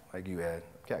guy, like you, Ed.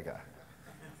 Cat guy.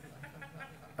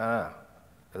 I don't know.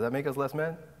 Does that make us less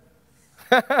men?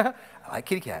 I like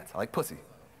kitty cats. I like pussy.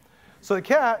 So the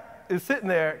cat is sitting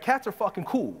there. Cats are fucking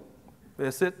cool.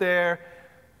 They sit there.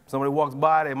 Somebody walks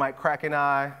by, they might crack an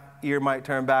eye, ear might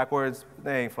turn backwards.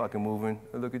 They ain't fucking moving.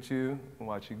 They look at you and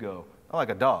watch you go. I like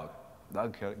a dog.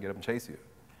 Dog can get up and chase you.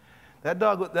 That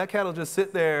cat will just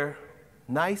sit there,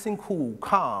 nice and cool,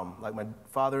 calm, like my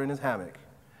father in his hammock.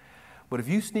 But if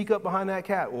you sneak up behind that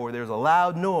cat or there's a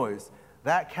loud noise,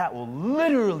 that cat will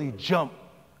literally jump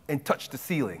and touch the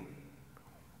ceiling.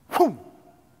 Whew.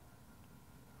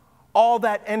 All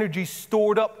that energy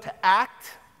stored up to act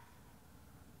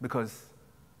because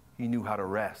he knew how to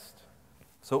rest.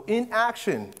 So in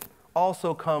action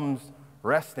also comes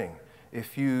resting.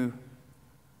 If you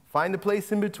find a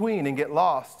place in between and get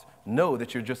lost, know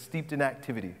that you're just steeped in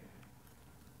activity.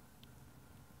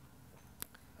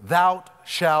 Thou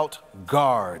shalt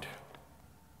guard.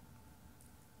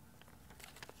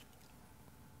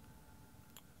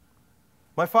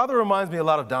 My father reminds me a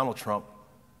lot of Donald Trump.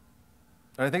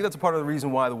 And I think that's a part of the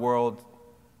reason why the world,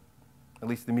 at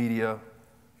least the media,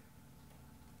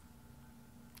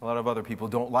 a lot of other people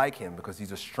don't like him, because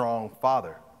he's a strong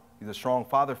father. He's a strong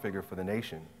father figure for the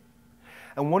nation.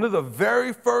 And one of the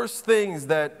very first things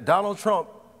that Donald Trump,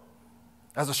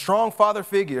 as a strong father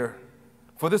figure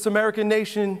for this American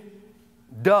nation,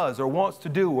 does or wants to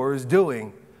do or is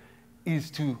doing is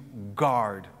to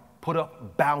guard, put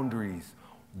up boundaries,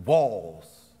 walls.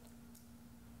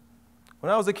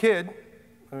 When I was a kid,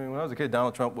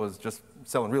 Donald Trump was just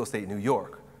selling real estate in New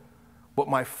York. But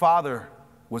my father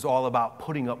was all about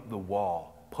putting up the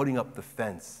wall, putting up the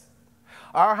fence.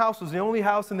 Our house was the only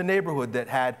house in the neighborhood that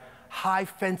had high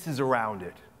fences around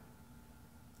it.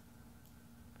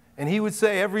 And he would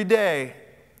say every day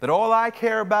that all I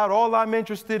care about, all I'm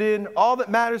interested in, all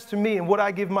that matters to me and what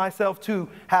I give myself to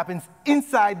happens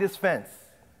inside this fence.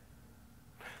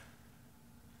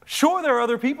 Sure, there are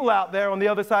other people out there on the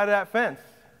other side of that fence.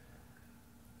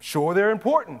 Sure, they're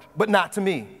important, but not to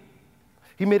me.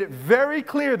 He made it very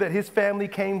clear that his family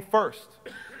came first.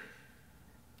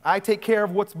 I take care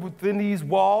of what's within these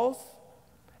walls,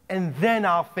 and then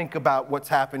I'll think about what's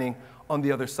happening on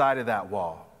the other side of that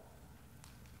wall.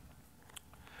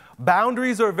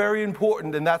 Boundaries are very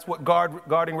important, and that's what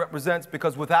guarding represents,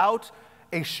 because without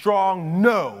a strong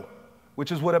no,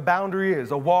 which is what a boundary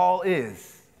is, a wall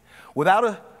is, without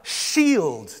a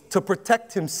shield to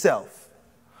protect himself,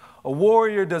 a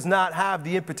warrior does not have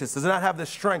the impetus, does not have the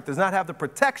strength, does not have the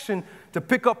protection to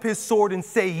pick up his sword and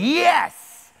say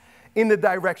yes in the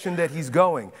direction that he's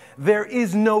going. There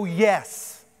is no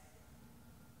yes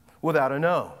without a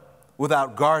no,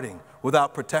 without guarding,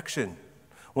 without protection.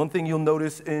 One thing you'll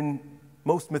notice in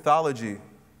most mythology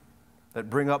that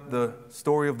bring up the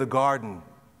story of the garden,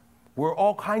 where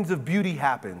all kinds of beauty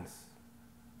happens,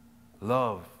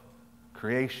 love,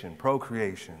 creation,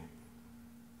 procreation,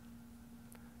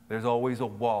 there's always a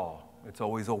wall. It's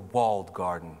always a walled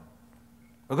garden.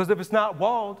 Because if it's not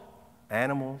walled,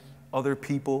 animals, other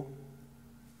people,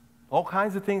 all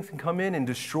kinds of things can come in and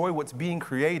destroy what's being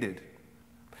created.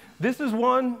 This is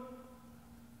one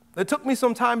that took me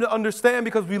some time to understand,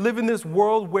 because we live in this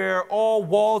world where all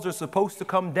walls are supposed to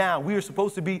come down. We are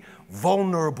supposed to be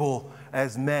vulnerable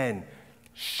as men.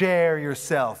 Share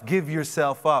yourself, give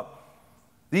yourself up.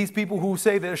 These people who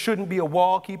say there shouldn't be a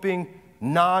wall keeping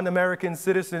non-American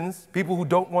citizens, people who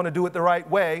don't want to do it the right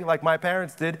way, like my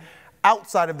parents did,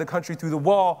 outside of the country through the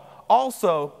wall,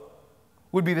 also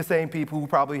would be the same people who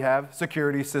probably have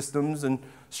security systems and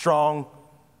strong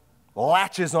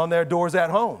latches on their doors at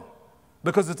home,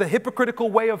 because it's a hypocritical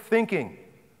way of thinking.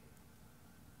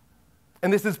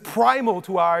 And this is primal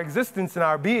to our existence and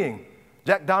our being.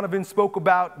 Jack Donovan spoke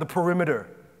about the perimeter.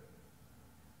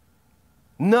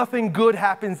 Nothing good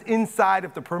happens inside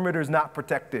if the perimeter is not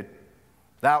protected.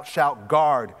 Thou shalt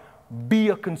guard. Be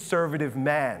a conservative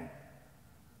man.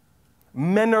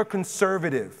 Men are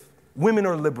conservative. Women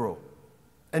are liberal.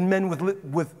 And men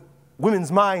with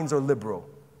women's minds are liberal.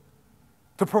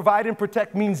 To provide and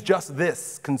protect means just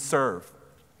this: conserve.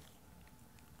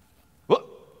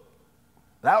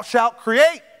 Thou shalt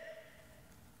create.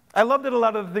 I love that a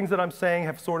lot of the things that I'm saying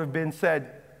have sort of been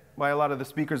said by a lot of the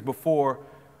speakers before.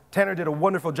 Tanner did a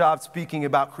wonderful job speaking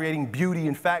about creating beauty.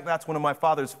 In fact, that's one of my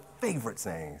father's favorite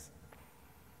sayings.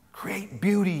 Create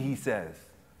beauty, he says.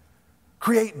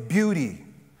 Create beauty.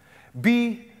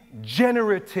 Be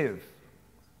generative.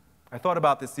 I thought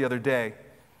about this the other day,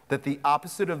 that the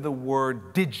opposite of the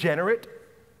word degenerate,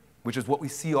 which is what we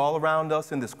see all around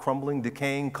us in this crumbling,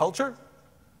 decaying culture,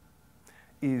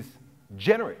 is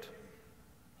generate.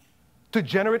 To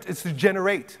generate is to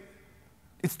generate.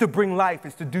 It's to bring life.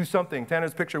 It's to do something.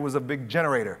 Tanner's picture was a big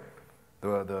generator,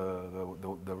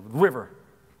 the river.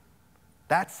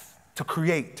 That's to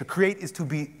create. To create is to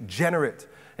be generate.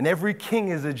 And every king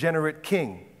is a generate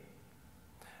king.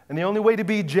 And the only way to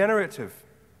be generative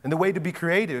and the way to be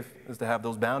creative is to have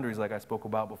those boundaries like I spoke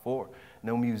about before.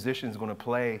 No musician is going to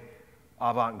play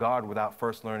avant-garde without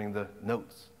first learning the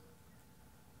notes.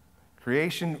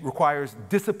 Creation requires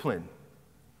discipline.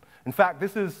 In fact,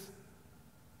 this is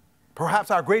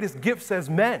perhaps our greatest gifts as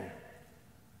men.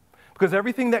 Because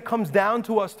everything that comes down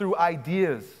to us through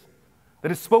ideas,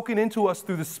 that is spoken into us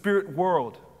through the spirit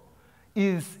world,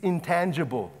 is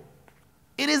intangible.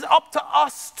 It is up to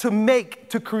us to make,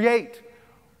 to create.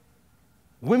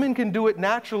 Women can do it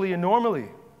naturally and normally.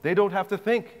 They don't have to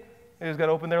think. They just got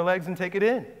to open their legs and take it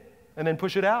in and then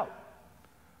push it out.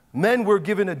 Men were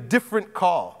given a different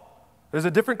call. There's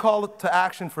a different call to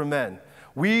action for men.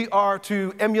 We are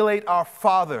to emulate our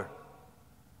Father.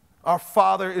 Our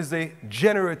Father is a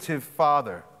generative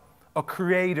Father, a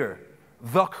creator,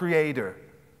 the creator.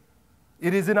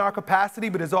 It is in our capacity,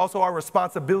 but it's also our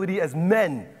responsibility as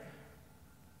men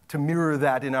to mirror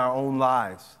that in our own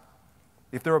lives.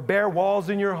 If there are bare walls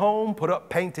in your home, put up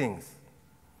paintings.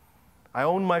 I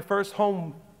owned my first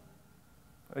home.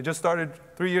 I just started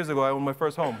 3 years ago. I owned my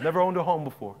first home. Never owned a home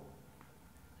before.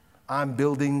 I'm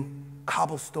building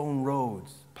cobblestone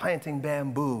roads, planting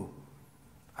bamboo.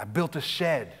 I built a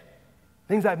shed.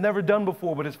 Things I've never done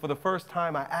before, but it's for the first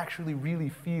time I actually really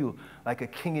feel like a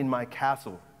king in my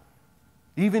castle.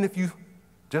 Even if you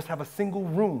just have a single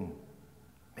room,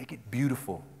 make it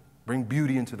beautiful. Bring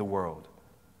beauty into the world.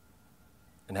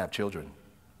 And have children.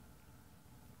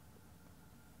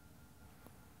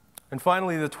 And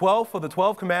finally, the 12th of the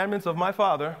 12 commandments of my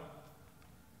Father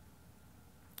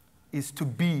is to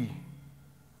be.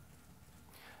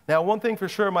 Now, one thing for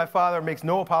sure, my Father makes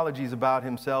no apologies about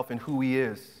himself and who he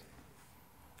is.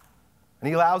 And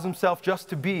he allows himself just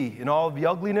to be in all of the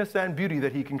ugliness and beauty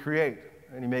that he can create.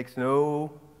 And he makes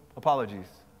no apologies.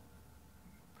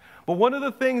 But one of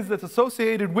the things that's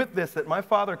associated with this that my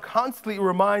Father constantly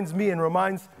reminds me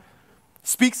and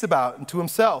speaks about to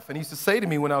himself, and he used to say to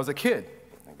me when I was a kid,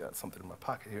 I got something in my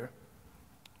pocket here,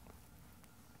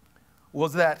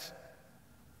 was that,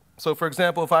 so for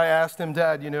example, if I asked him,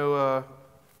 Dad, what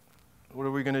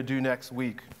are we going to do next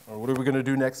week? Or what are we going to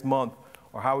do next month?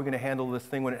 Or how are we going to handle this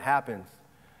thing when it happens?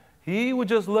 He would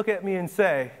just look at me and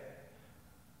say,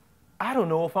 I don't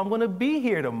know if I'm going to be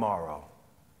here tomorrow.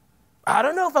 I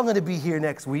don't know if I'm going to be here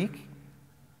next week.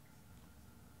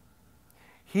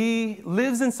 He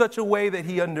lives in such a way that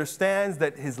he understands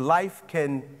that his life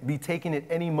can be taken at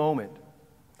any moment.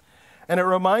 And it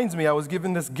reminds me, I was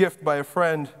given this gift by a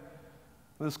friend,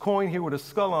 this coin here with a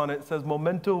skull on it. It says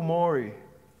Memento Mori.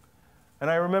 And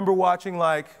I remember watching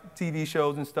like TV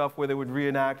shows and stuff where they would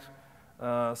reenact,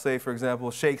 say, for example,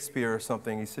 Shakespeare or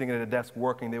something. He's sitting at a desk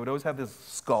working. They would always have this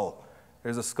skull.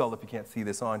 There's a skull if you can't see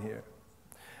this on here.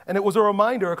 And it was a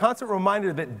reminder, a constant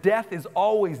reminder that death is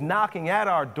always knocking at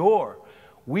our door.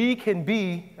 We can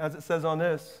be, as it says on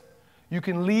this, you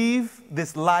can leave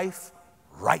this life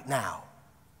right now.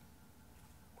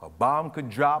 A bomb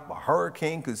could drop, a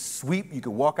hurricane could sweep, you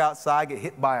could walk outside, get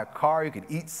hit by a car, you could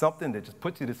eat something that just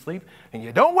puts you to sleep, and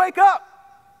you don't wake up.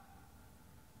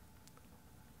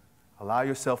 Allow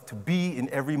yourself to be in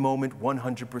every moment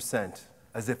 100%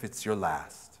 as if it's your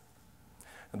last.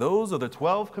 And those are the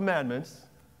 12 commandments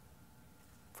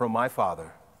from my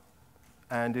Father.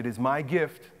 And it is my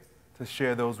gift to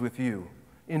share those with you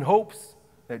in hopes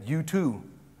that you too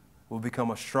will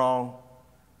become a strong,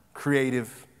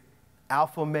 creative,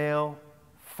 alpha male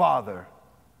father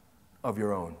of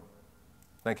your own.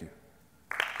 Thank you.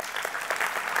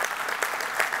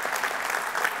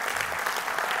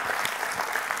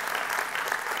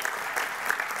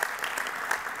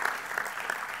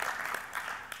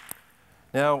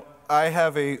 Now, I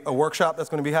have a workshop that's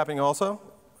going to be happening also.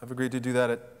 I've agreed to do that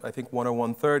at, I think, 1 or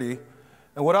 1:30.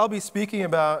 And what I'll be speaking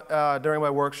about during my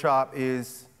workshop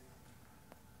is,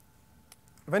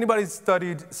 if anybody's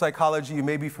studied psychology, you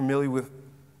may be familiar with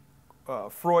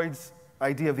Freud's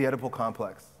idea of the Oedipal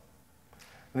complex.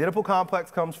 And the Oedipal complex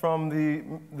comes from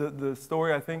the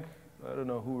story, I think, I don't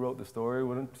know who wrote the story.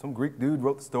 Some Greek dude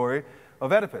wrote the story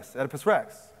of Oedipus, Oedipus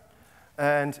Rex.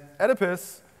 And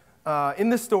Oedipus, in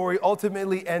this story,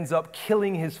 ultimately ends up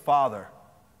killing his father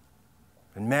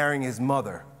and marrying his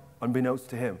mother, unbeknownst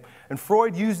to him. And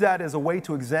Freud used that as a way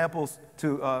to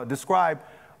describe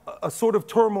a sort of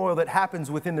turmoil that happens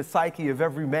within the psyche of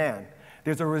every man.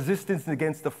 There's a resistance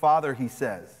against the father, he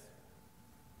says,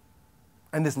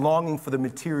 and this longing for the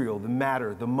material, the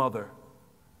matter, the mother.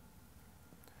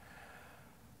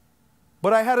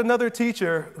 But I had another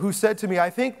teacher who said to me, I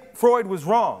think Freud was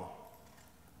wrong.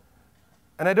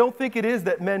 And I don't think it is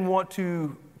that men want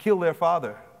to kill their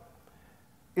father.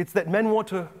 It's that men want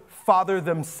to father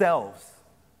themselves.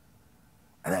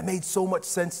 And that made so much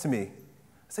sense to me.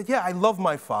 I said, yeah, I love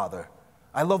my father.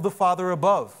 I love the father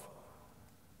above.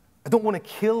 I don't want to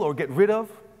kill or get rid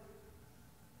of,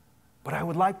 but I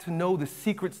would like to know the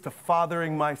secrets to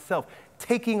fathering myself,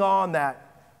 taking on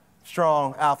that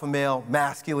strong, alpha male,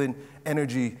 masculine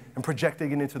energy and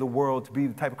projecting it into the world to be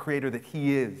the type of creator that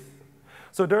he is.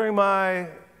 So during my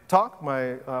talk,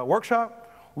 my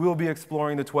workshop, we will be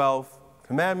exploring the 12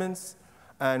 commandments,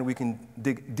 and we can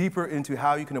dig deeper into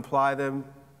how you can apply them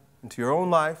into your own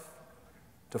life,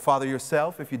 to father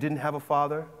yourself if you didn't have a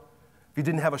father, if you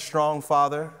didn't have a strong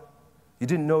father, you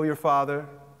didn't know your father,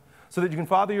 so that you can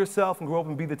father yourself and grow up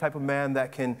and be the type of man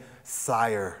that can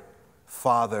sire,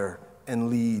 father, and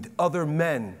lead other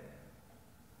men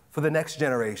for the next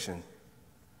generation.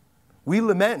 We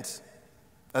lament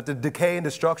at the decay and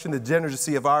destruction, the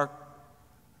degeneracy of our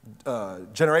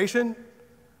generation,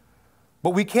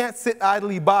 but we can't sit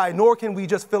idly by, nor can we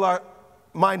just fill our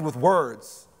mind with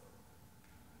words.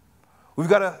 We've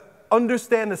got to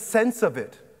understand the sense of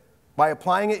it by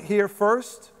applying it here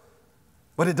first,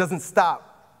 but it doesn't stop.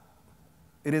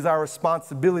 It is our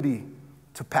responsibility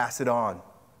to pass it on,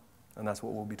 and that's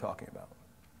what we'll be talking about.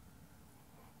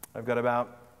 I've got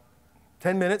about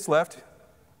 10 minutes left.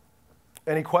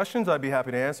 Any questions? I'd be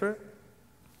happy to answer.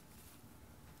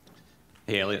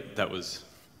 Hey, Elliott, that was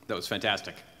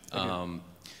fantastic.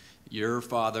 Your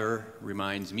father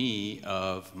reminds me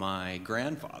of my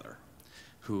grandfather,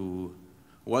 who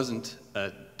wasn't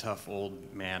a tough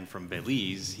old man from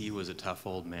Belize. He was a tough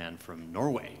old man from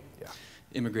Norway. Yeah.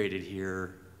 Immigrated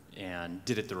here and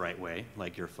did it the right way,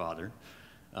 like your father.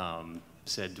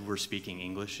 Said we're speaking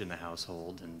English in the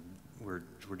household, and we're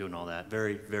doing all that.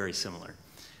 Very, very similar.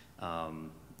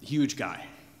 Huge guy.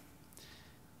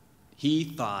 He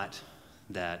thought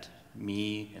that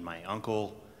me and my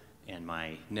uncle and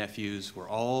my nephews were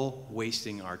all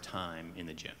wasting our time in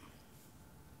the gym,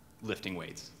 lifting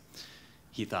weights.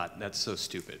 He thought, that's so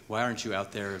stupid. Why aren't you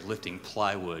out there lifting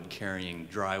plywood, carrying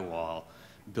drywall,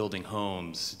 building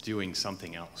homes, doing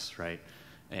something else, right?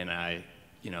 And I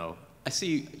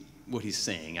see what he's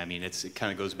saying. I mean, it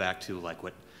kind of goes back to like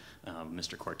what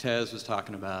Mr. Cortez was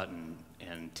talking about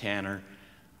and Tanner,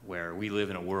 where we live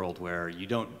in a world where you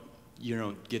don't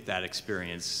get that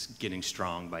experience getting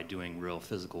strong by doing real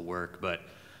physical work. But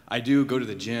I do go to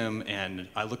the gym and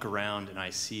I look around and I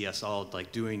see us all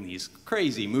like doing these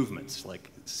crazy movements,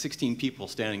 like 16 people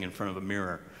standing in front of a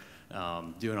mirror,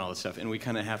 doing all this stuff, and we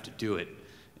kind of have to do it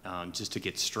just to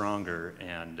get stronger.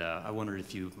 And I wondered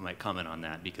if you might comment on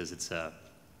that, because it's a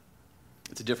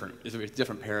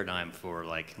different paradigm for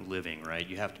like living, right?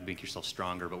 You have to make yourself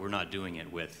stronger, but we're not doing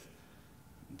it with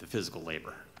the physical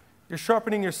labor. You're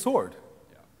sharpening your sword,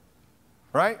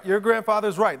 right? Your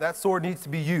grandfather's right. That sword needs to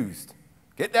be used.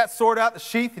 Get that sword out the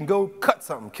sheath and go cut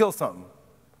something, kill something.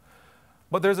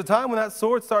 But there's a time when that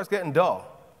sword starts getting dull.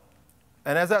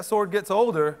 And as that sword gets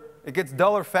older, it gets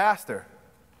duller faster.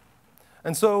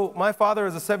 And so my father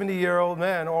is a 70-year-old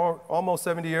man, or almost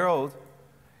 70-year-old.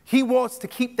 He wants to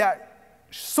keep that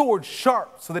sword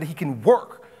sharp so that he can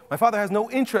work. My father has no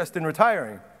interest in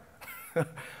retiring.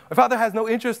 My father has no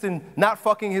interest in not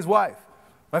fucking his wife.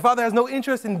 My father has no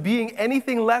interest in being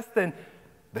anything less than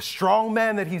the strong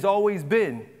man that he's always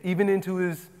been, even into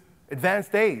his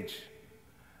advanced age.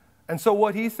 And so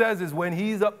what he says is when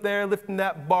he's up there lifting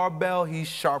that barbell, he's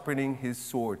sharpening his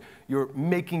sword. You're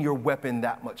making your weapon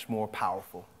that much more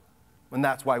powerful. And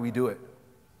that's why we do it.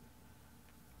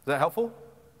 Is that helpful?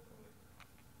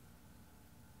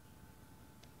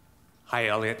 Hi,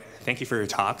 Elliott. Thank you for your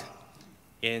talk.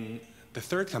 In the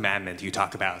third commandment, you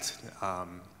talk about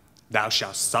thou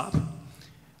shalt stop.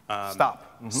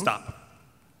 Stop. Mm-hmm. Stop.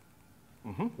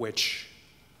 Mm-hmm. Which,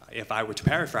 if I were to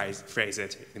paraphrase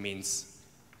it, it means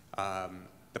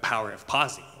the power of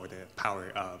pausing, or the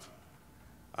power of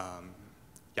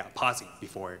pausing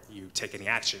before you take any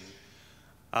action.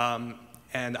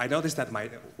 And I noticed that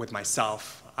with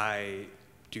myself, I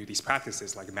do these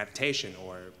practices like meditation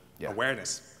or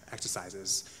awareness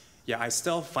exercises. Yeah, I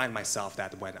still find myself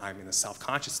that when I'm in a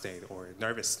self-conscious state or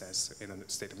nervousness, in a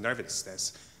state of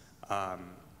nervousness, I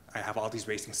have all these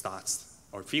racing thoughts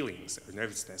or feelings or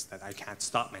nervousness that I can't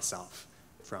stop myself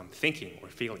from thinking or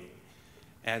feeling.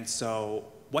 And so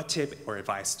what tip or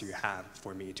advice do you have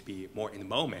for me to be more in the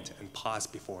moment and pause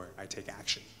before I take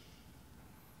action?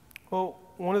 Well,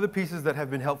 one of the pieces that have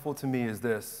been helpful to me is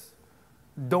this: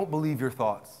 don't believe your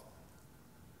thoughts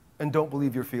and don't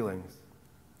believe your feelings.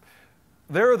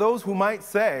 There are those who might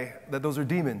say that those are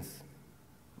demons.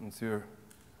 It's your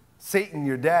Satan,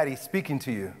 your daddy, speaking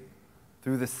to you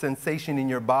through the sensation in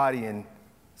your body and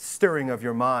stirring of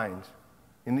your mind.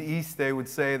 In the East, they would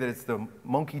say that it's the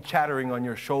monkey chattering on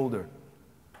your shoulder.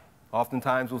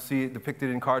 Oftentimes, we'll see it depicted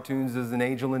in cartoons as an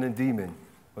angel and a demon,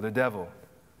 or the devil.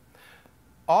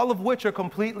 All of which are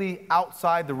completely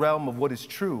outside the realm of what is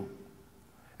true.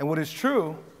 And what is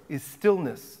true is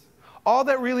stillness. All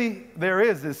that really there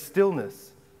is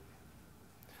stillness.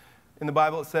 In the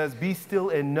Bible, it says, be still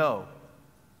and know.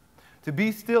 To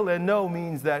be still and know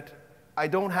means that I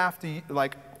don't have to,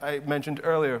 like I mentioned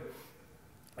earlier,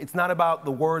 it's not about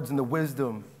the words and the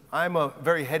wisdom. I'm a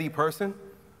very heady person,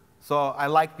 so I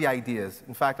like the ideas.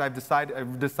 In fact, I've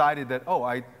decided that,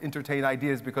 I entertain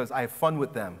ideas because I have fun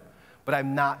with them, but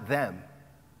I'm not them.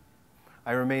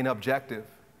 I remain objective.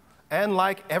 And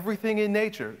like everything in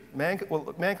nature,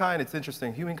 mankind, it's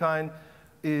interesting, humankind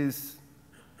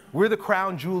we're the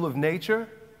crown jewel of nature,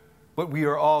 but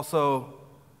we're also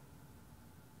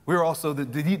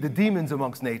the demons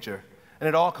amongst nature. And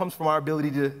it all comes from our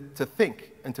ability to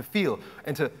think and to feel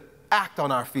and to act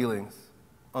on our feelings,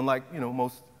 unlike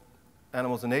most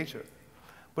animals in nature.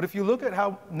 But if you look at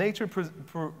how nature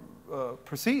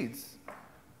proceeds,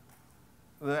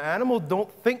 the animals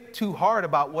don't think too hard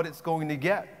about what it's going to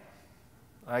get.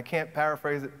 I can't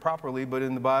paraphrase it properly, but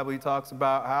in the Bible he talks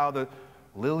about how the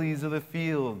lilies of the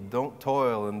field don't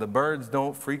toil and the birds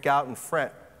don't freak out and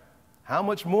fret. How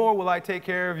much more will I take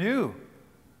care of you?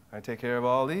 I take care of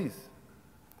all these.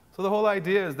 So the whole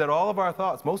idea is that all of our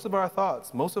thoughts, most of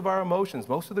our emotions,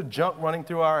 most of the junk running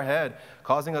through our head,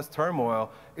 causing us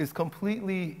turmoil, is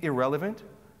completely irrelevant.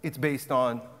 It's based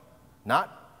on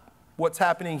not what's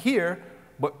happening here,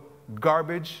 but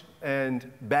garbage and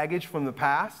baggage from the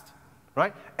past,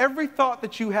 right? Every thought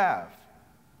that you have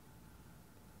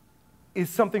is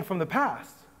something from the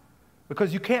past,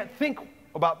 because you can't think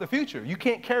about the future. You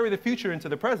can't carry the future into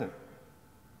the present,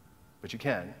 but you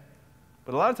can.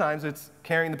 But a lot of times it's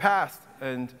carrying the past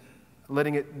and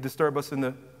letting it disturb us in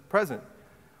the present.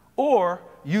 Or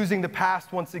using the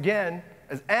past once again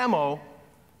as ammo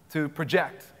to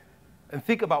project and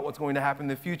think about what's going to happen in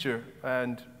the future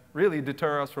and really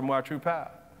deter us from our true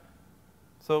path.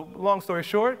 So long story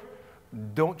short,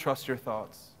 don't trust your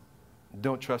thoughts.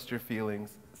 Don't trust your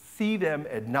feelings. See them,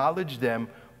 acknowledge them,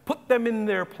 put them in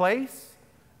their place,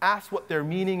 ask what their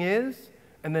meaning is,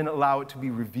 and then allow it to be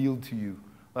revealed to you.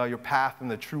 Allow your path in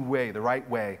the true way, the right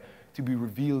way, to be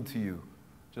revealed to you.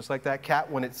 Just like that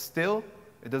cat, when it's still,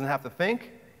 it doesn't have to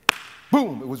think.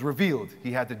 Boom, it was revealed.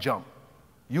 He had to jump.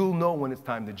 You'll know when it's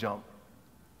time to jump.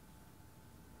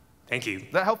 Thank you.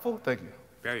 Is that helpful? Thank you.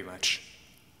 Very much.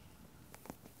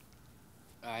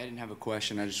 I didn't have a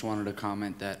question. I just wanted to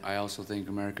comment that I also think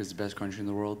America is the best country in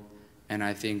the world. And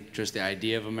I think just the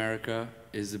idea of America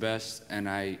is the best. And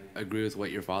I agree with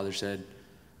what your father said,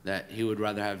 that he would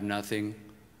rather have nothing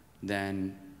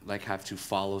than have to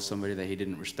follow somebody that he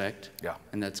didn't respect. Yeah.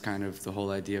 And that's kind of the whole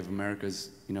idea of America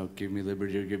is, give me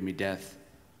liberty or give me death.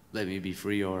 Let me be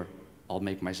free or I'll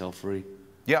make myself free.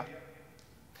 Yeah.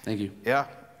 Thank you. Yeah,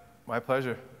 my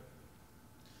pleasure.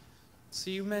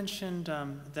 So you mentioned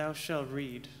thou shalt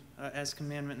read as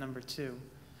commandment number 2.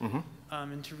 Mm-hmm.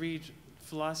 And to read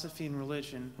philosophy and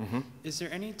religion. Mm-hmm. Is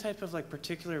there any type of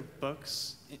particular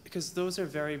books? Because those are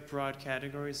very broad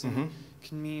categories and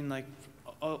can mean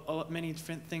many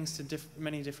different things to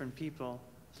many different people.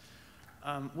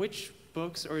 Which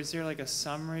books, or is there a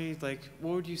summary?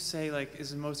 What would you say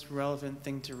is the most relevant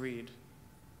thing to read?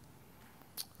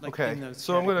 Okay,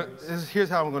 so here's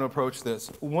how I'm going to approach this.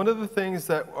 One of the things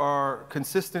that are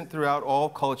consistent throughout all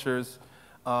cultures,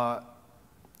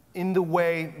 in the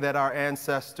way that our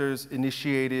ancestors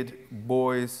initiated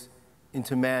boys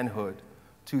into manhood,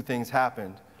 2 things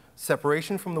happened.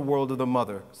 Separation from the world of the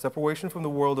mother, separation from the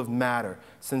world of matter,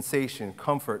 sensation,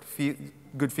 comfort,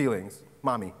 good feelings,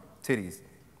 mommy, titties,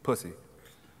 pussy,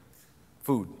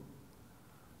 food.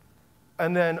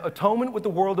 And then atonement with the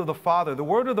world of the father. The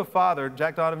word of the father,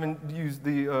 Jack Donovan used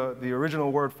the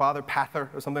original word father, pather,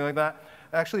 or something like that,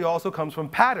 actually also comes from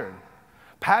pattern.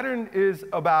 Pattern is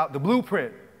about the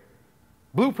blueprint.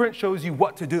 Blueprint shows you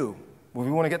what to do. When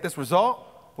we want to get this result,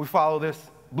 we follow this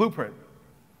blueprint.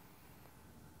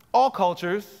 All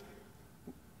cultures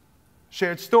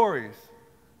shared stories,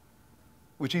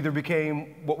 which either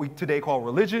became what we today call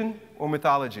religion or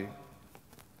mythology.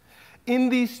 In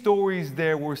these stories,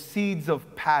 there were seeds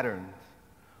of patterns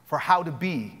for how to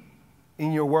be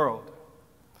in your world.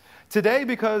 Today,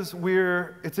 because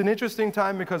it's an interesting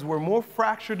time because we're more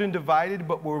fractured and divided,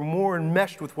 but we're more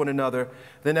enmeshed with one another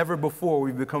than ever before.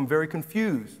 We've become very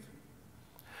confused.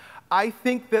 I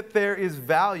think that there is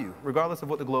value, regardless of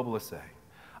what the globalists say.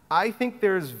 I think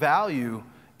there is value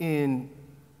in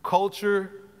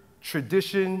culture,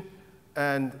 tradition,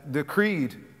 and the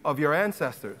creed of your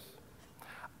ancestors.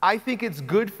 I think it's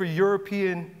good for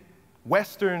European,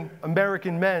 Western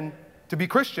American men to be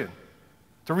Christian,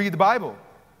 to read the Bible,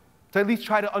 to at least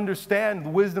try to understand the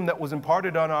wisdom that was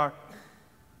imparted on our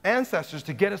ancestors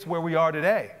to get us where we are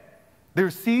today.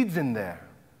 There's seeds in there.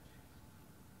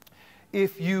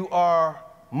 If you are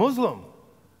Muslim,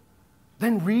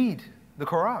 then read the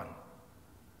Quran.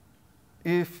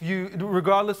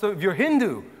 Regardless of if you're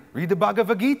Hindu, read the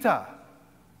Bhagavad Gita.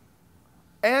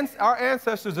 And our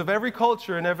ancestors of every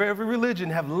culture and of every religion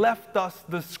have left us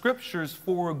the scriptures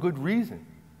for a good reason.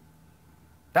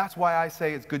 That's why I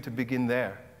say it's good to begin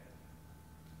there.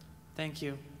 Thank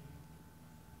you.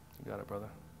 You got it, brother.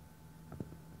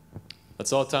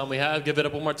 That's all the time we have. Give it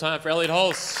up one more time for Elliott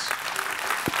Hulse.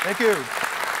 Thank you.